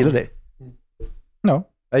 hörru, jag gillar dig? Ja,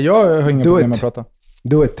 jag har inga problem med att prata.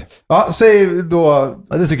 Do it. Ja, säg då...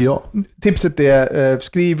 Ja, det tycker jag. Tipset är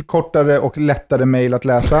skriv kortare och lättare mejl att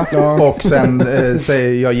läsa. Och sen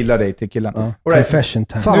säg jag gillar dig till killen. Ja. Right. Confession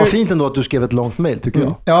time. Fan vad fint ändå att du skrev ett långt mejl, tycker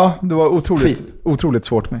jag. Ja, det var otroligt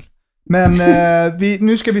svårt mejl. Men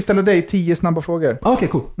nu ska vi ställa dig 10 snabba frågor. Okej,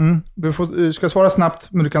 cool. Du ska svara snabbt,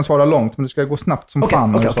 men du kan svara långt. Men du ska gå snabbt som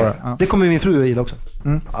fan. Okay. Ja. Det kommer min fru gilla också.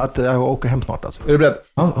 Att jag åker hem snart alltså. Är du beredd?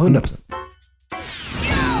 Ja, 100%.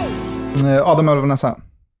 Adam eller Vanessa?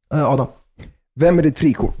 Adam. Vem är ditt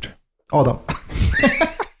frikort? Adam.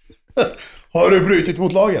 Har du brutit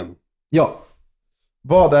mot lagen? Ja.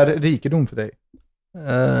 Vad är rikedom för dig?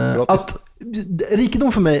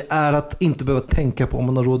 Rikedom för mig är att inte behöva tänka på om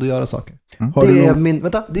man har råd att göra saker. Det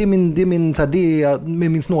är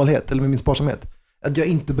min snålhet eller med min sparsamhet. Att jag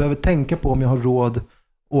inte behöver tänka på om jag har råd att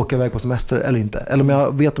åka iväg på semester eller inte. Eller om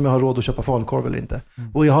jag vet om jag har råd att köpa falukorv eller inte.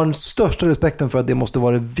 Och jag har den största respekten för att det måste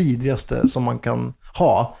vara det vidrigaste som man kan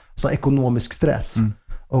ha. Så ekonomisk stress.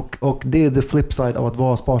 Och det är the flip side av att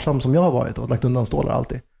vara sparsam som jag har varit och lagt undan stålar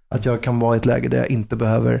alltid. Att jag kan vara i ett läge där jag inte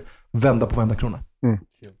behöver vända på varenda krona.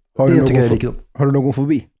 Det tycker jag är rikedom. Har du någon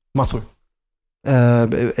fobi? Massor.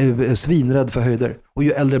 Svinrädd för höjder. Och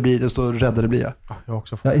ju äldre jag blir, desto räddare blir jag.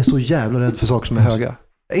 Jag är så jävla rädd för saker som är höga.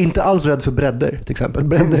 Jag är inte alls rädd för bredder, till exempel.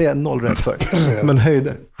 Bredder är jag noll rädd för. Men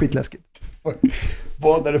höjder, skitläskigt.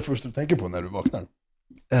 Vad är det första du tänker på när du vaknar?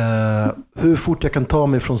 Hur fort jag kan ta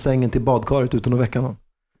mig från sängen till badkaret utan att väcka någon.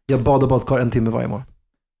 Jag badar badkar 1 timme varje morgon.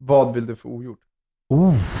 Vad vill du få ogjort?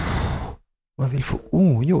 Vad vill få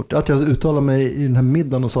ogjort? Att jag uttalade mig i den här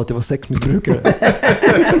middagen och sa att jag var sexmissbrukare.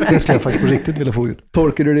 Det ska jag faktiskt på riktigt vilja få ogjort.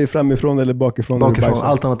 Torkar du dig framifrån eller bakifrån? Bakifrån,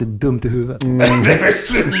 allt annat är dumt i huvudet.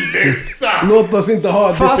 Låt oss inte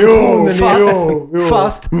ha fast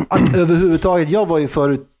att överhuvudtaget, jag var ju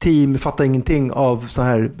förut team, fattar ingenting av så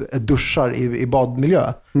här duschar i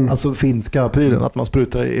badmiljö. Alltså finska prylen, att man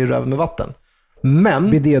sprutar i röven med vatten.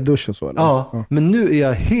 Men bidé-dusch och så, eller? Ja, men nu är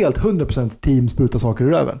jag helt 100% team spruta saker i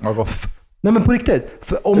röven. Nej, men på riktigt.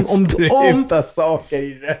 För om spruta saker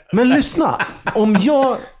i röven. Men lyssna, om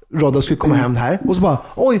jag Rodda skulle komma hem här och så bara,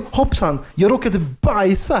 oj hoppsan, jag råkade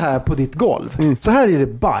bajsa här på ditt golv. Så här är det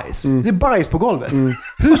bajs. Det är bajs på golvet.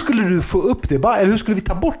 Hur skulle du få upp det bajs, eller hur skulle vi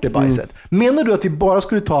ta bort det bajset? Menar du att vi bara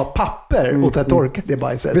skulle ta papper och torka det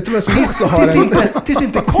bajset? Vet du vad som också har tills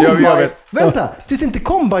inte kom bajs. Vänta, tills inte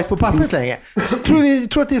kom bajs på pappret längre. Så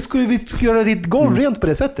tror att vi skulle göra ditt golv rent på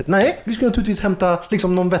det sättet? Nej, vi skulle naturligtvis hämta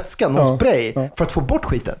liksom någon vätska, någon spray för att få bort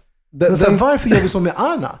skiten. Men sen, varför gör vi som med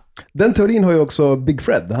Anna? Den teorin har ju också Big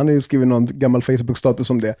Fred. Han har ju skrivit någon gammal Facebook-status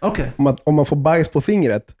om det. Om man får bajs på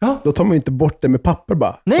fingret, då tar man ju inte bort det med papper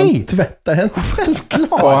bara. Nej! Man tvättar henne.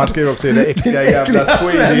 Självklart! Och han skriver också i det äckliga jävla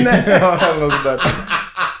Swedish.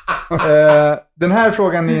 Den här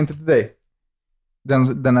frågan är inte till dig.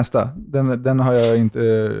 Den nästa. Den har jag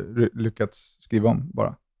inte lyckats skriva om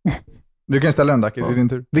bara. Du kan ställa den där, det är din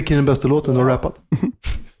tur. Vilken är den bästa låten du har rappat?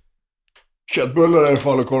 Köttbullar eller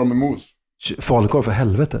falukorv med mos? Falukorv för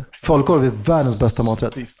helvete. Falukorv är världens bästa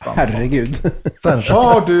maträtt. Herregud.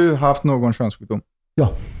 Har du haft någon könssjukdom?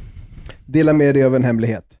 Ja. Dela med dig av en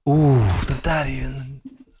hemlighet. Det där är ju en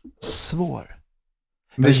svår.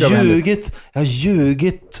 Jag har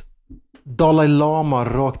ljugit Dalai Lama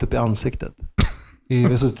rakt upp i ansiktet. Vi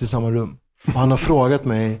har suttit i samma rum. Och han har frågat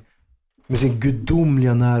mig med sin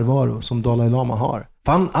gudomliga närvaro som Dalai Lama har.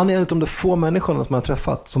 För han är en av de få människorna som jag har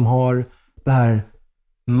träffat som har det här,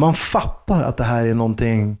 man fattar att det här är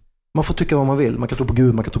någonting, man får tycka vad man vill, man kan tro på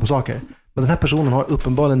Gud, man kan tro på saker, men den här personen har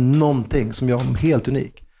uppenbarligen någonting som gör honom helt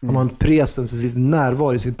unik. Han har en presens i sin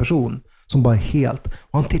närvaro i sin person som bara är helt,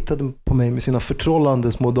 och han tittade på mig med sina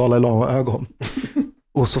förtrollande små Dalai Lama-ögon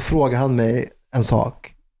och så frågade han mig en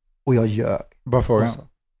sak och jag ljög. Bara frågan.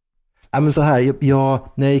 Men så här,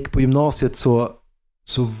 när jag gick på gymnasiet så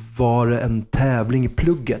var det en tävling i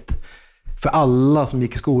plugget för alla som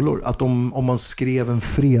gick i skolor, att om man skrev en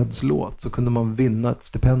fredslåt så kunde man vinna ett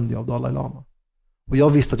stipendium av Dalai Lama. Och jag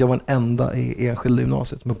visste att jag var den enda i enskilda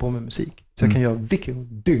gymnasiet som är på med musik. Så jag kan göra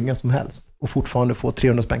vilken dynga som helst och fortfarande få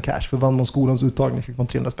 300 spänn cash. För vann man skolans uttagning fick man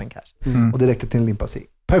 300 spänn cash. Och det räckte till en limpa cigg.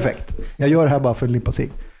 Perfekt. Jag gör det här bara för en limpa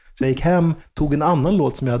cigg. Så jag gick hem, tog en annan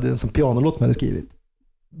låt som jag hade, en sån pianolåt som jag hade skrivit.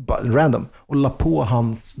 Random. Och la på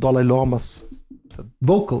hans Dalai Lamas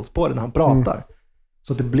vocals på den när han pratar.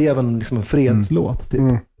 Så att det blev en fredslåt typ.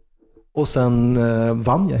 Och sen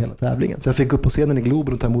vann jag hela tävlingen. Så jag fick gå upp på scenen i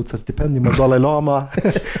Globen och ta emot ett stipendium av Dalai Lama.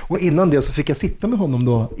 Och innan det så fick jag sitta med honom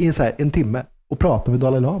då i en timme och prata med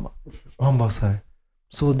Dalai Lama. Och han var så här,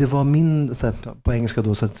 så det var min, så här, på engelska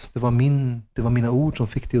då, så att det var mina ord som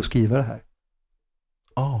fick dig att skriva det här.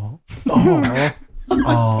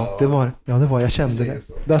 Det var, jag kände det.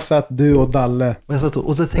 Där satt du och Dalle.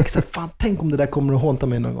 Och så tänkte jag, fan, tänk om det där kommer att hånta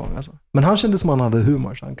mig någon gång. Alltså. Men han kände som han hade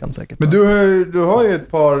humor, så han kan säkert. Men du har ju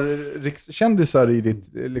ett par rikskändisar i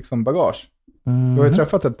ditt bagage. Du har ju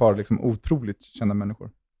träffat ett par otroligt kända människor.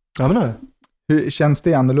 Ja, men nu. Hur känns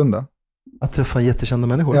det annorlunda? Att träffa jättekända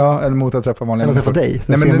människor? Ja, eller mot att träffa vanliga människor. Eller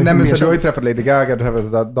träffa dig? Nej, men så du har ju träffat Lady Gaga, du har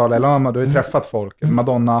träffat Dalai Lama, du har ju träffat folk,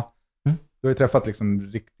 Madonna. Du har ju träffat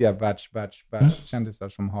riktiga världskändisar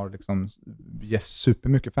som har gett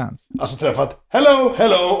supermycket fans. Alltså träffat hello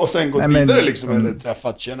och sen gått vidare eller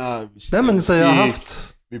träffat tjena. Så jag har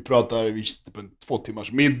haft. Vi pratar på en 2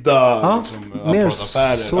 timmars middag. Mer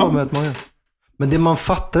så med många. Men det man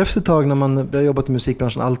fattar efter ett tag när man har jobbat i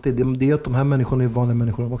musikbranschen alltid, det är att de här människorna är vanliga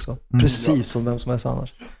människor också. Precis som vem som helst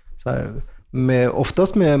annars. Så här,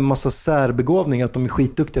 oftast med massa särbegåvningar, att de är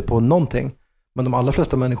skitduktiga på någonting. Men de allra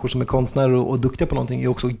flesta människor som är konstnärer och duktiga på någonting är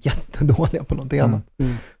också jättedåliga på någonting annat.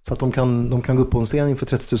 Så att de kan gå upp på en scen inför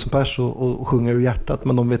 30 000 pers och sjunga ur hjärtat,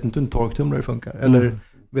 men de vet inte hur en torktumlare funkar. Eller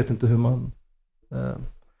vet inte hur man...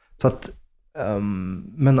 Så att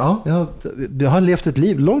Men ja, jag har levt ett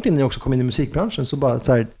liv, långt innan jag också kom in i musikbranschen, så bara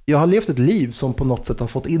så här, jag har levt ett liv som på något sätt har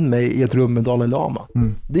fått in mig i ett rum med Dalai Lama.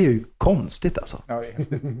 Det är ju konstigt alltså. Ja,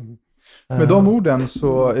 med de orden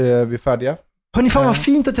så är vi färdiga. Hörni, fan vad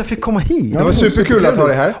fint att jag fick komma hit. Det var superkul att ha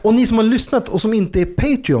dig här. Och ni som har lyssnat och som inte är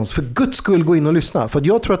Patreons, för guds skull gå in och lyssna. För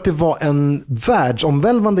jag tror att det var en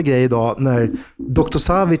världsomvälvande grej idag när Dr.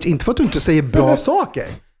 Savic, inte för att du inte säger bra saker,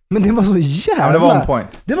 men det var så jävla... Ja, det var en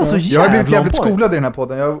point. Det var så jävla jag har blivit jävligt point. skolad i den här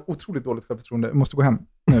podden. Jag har otroligt dåligt självförtroende. Jag måste gå hem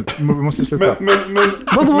nu. Vi måste sluta.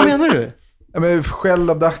 Vad menar du? Jag skäll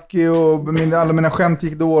av Ducky och alla mina skämt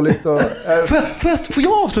gick dåligt. Och, får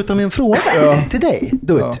jag avsluta med en fråga till dig?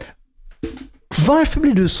 Varför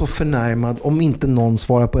blir du så förnärmad om inte någon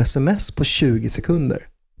svarar på sms på 20 sekunder?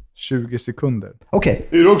 20 sekunder? Okej.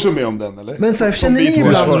 Är du också med om den, eller? Men så här, känner ni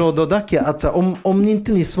ibland, Rodda och Ducky, att så här, om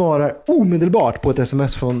inte ni svarar omedelbart på ett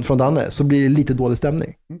sms från Danne så blir det lite dålig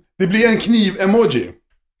stämning? Det blir en kniv-emoji.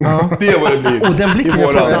 Ja. Det är vad det blir. Och den blicken är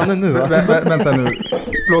från Danne nu. Vänta nu.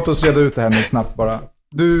 Låt oss reda ut det här nu snabbt bara.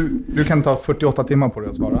 Du kan ta 48 timmar på dig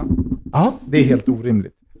att svara. Ja. Det är helt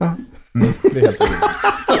orimligt. Ja. Det är helt orimligt.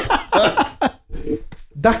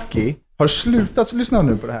 Ducky har slutat, lyssna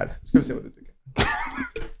nu på det här. Ska vi se vad du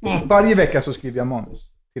tycker. Varje vecka så skriver jag manus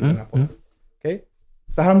till den här podden. Okay?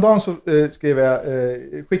 Så häromdagen så skrev jag,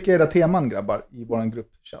 skicka era teman grabbar i våran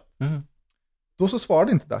gruppchatt. Då så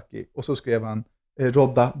svarade inte Ducky och så skrev han,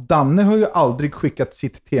 Rodda, Danne har ju aldrig skickat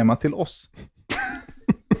sitt tema till oss.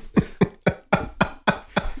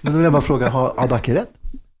 Men då vill jag bara fråga, har Ducky rätt?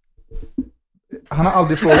 Han har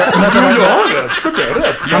aldrig frågat.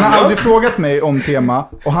 Han har aldrig frågat mig om tema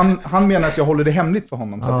och han menar att jag håller det hemligt för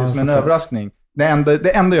honom så att det är som en överraskning. Det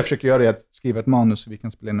enda jag försöker göra är att skriva ett manus så vi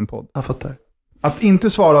kan spela in en podd. Jag fattar. Att inte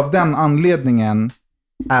svara av den anledningen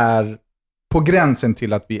är på gränsen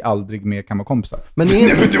till att vi aldrig mer kan vara kompisar. Men det var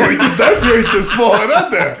inte därför jag inte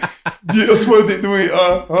svarade. Jag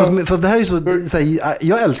svarade fast det här är så här,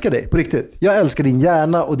 jag älskar dig på riktigt. Jag älskar din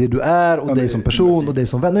hjärna och det du är och dig som person och dig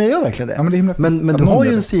som vän. Men jag gör verkligen det. Ja, men du har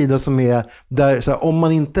ju en sida som är där så här, om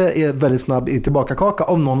man inte är väldigt snabb i tillbakakaka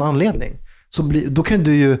av någon anledning. Då kan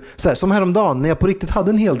du ju, så här, som häromdagen när jag på riktigt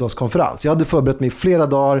hade en heldagskonferens. Jag hade förberett mig i flera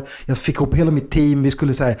dagar. Jag fick ihop hela mitt team. Vi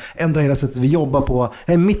skulle så här, ändra hela sättet vi jobbar på.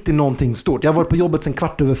 Jag är mitt i någonting stort. Jag har varit på jobbet sedan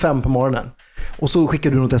 4:15 på morgonen. Och så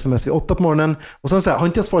skickar du något sms vid 8 på morgonen. Och sen så här, har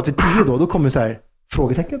inte jag svarat vid 10 då kommer så här,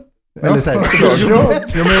 frågetecken. Eller så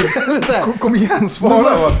här, kom igen,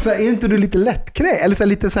 svara. Så här, är inte du lite lättknä? Eller så här,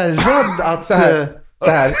 lite så här rädd att... Så här,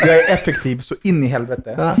 jag är effektiv så in i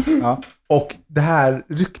helvete. Ja. Och det här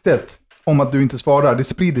ryktet om att du inte svarar, det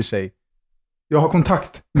sprider sig. Jag har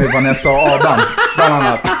kontakt med Vanessa och Adam, bland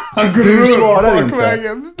annat. Du svarar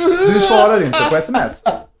inte på sms.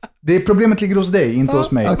 Det problemet ligger hos dig, inte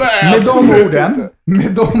hos mig. Nej, med de orden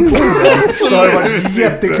så har det varit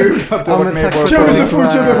jättekul att du har varit med på. Kan vi inte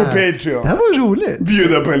fortsätta på Patreon? Det här var roligt.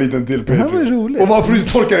 Bjuda på en liten till Patreon. Det här var roligt. Och varför du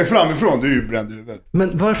torkar dig framifrån? Du är ju bränd i huvudet. Men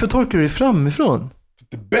varför torkar du dig framifrån?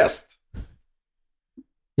 Det är bäst.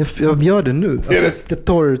 Jag gör det nu. Alltså, det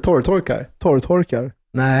torrtorkar. Torrtorkar?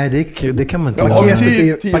 Nej, det kan man inte.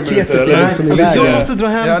 Paketet är liksom i vägen. vägen. Jag måste dra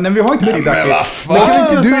hem. Ja, nej, vi har inte tid. Men kan vi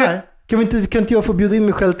inte göra så här? Kan inte jag få bjuda in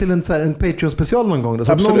mig själv till en Patreon-special någon gång då?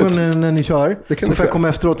 Så att någon gång när ni kör så får jag komma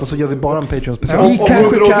efteråt och så gör vi bara en Patreon-special. Vi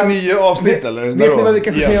kanske 189 avsnitt eller? Vet ni vad vi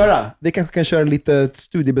kanske kan göra? Vi kanske kan köra lite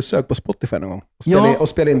studiebesök på Spotify någon gång. Och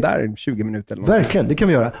spela in där 20 minuter eller något. Verkligen, det kan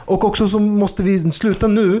vi göra. Och också så måste vi sluta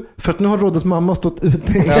nu, för att nu har Roddas mamma stått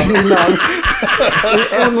ute i kylan i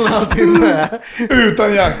 1,5 timme.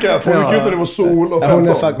 Utan jacka, folk ut och det var sol och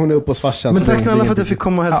hon är uppe hos farsan. Men tack snälla för att jag fick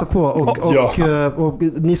komma och hälsa på. Och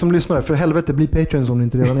ni som lyssnar, för helvete, bli Patreons om ni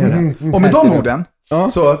inte redan är det. Och med de orden,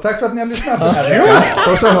 så tack för att ni har lyssnat på den här veckan.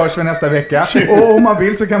 Och så hörs vi nästa vecka. Och om man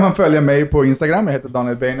vill så kan man följa mig på Instagram. Jag heter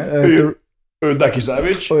Daniel Beiner. Ducky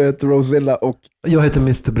Savage. Och jag heter Rosilla och jag heter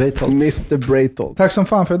Mr. Breitholtz. Tack som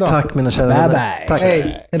fan för idag. Tack mina kära vänner. Bye. Tack.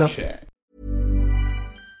 Hej. Hejdå.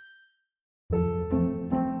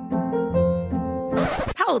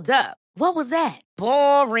 Hold up. What was that?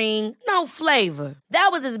 Boring. No flavor. That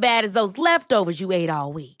was as bad as those leftovers you ate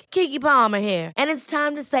all week. Keke Palmer here, and it's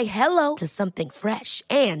time to say hello to something fresh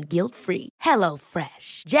and guilt-free. Hello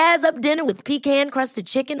Fresh. Jazz up dinner with pecan-crusted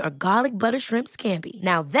chicken or garlic butter shrimp scampi.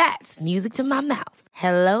 Now that's music to my mouth.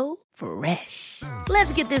 Hello Fresh.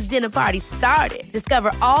 Let's get this dinner party started.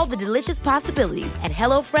 Discover all the delicious possibilities at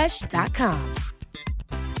hellofresh.com.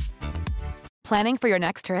 Planning for your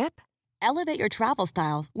next trip? Elevate your travel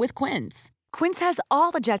style with Quince. Quince has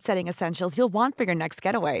all the jet-setting essentials you'll want for your next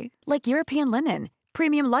getaway, like European linen,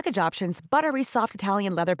 premium luggage options, buttery soft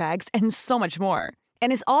Italian leather bags, and so much more.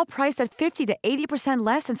 And is all priced at 50 to 80%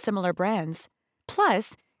 less than similar brands.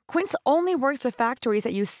 Plus, Quince only works with factories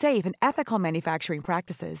that use safe and ethical manufacturing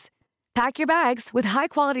practices. Pack your bags with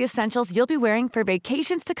high-quality essentials you'll be wearing for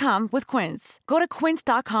vacations to come with Quince. Go to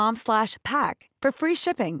quince.com/pack for free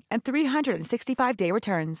shipping and 365-day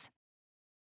returns.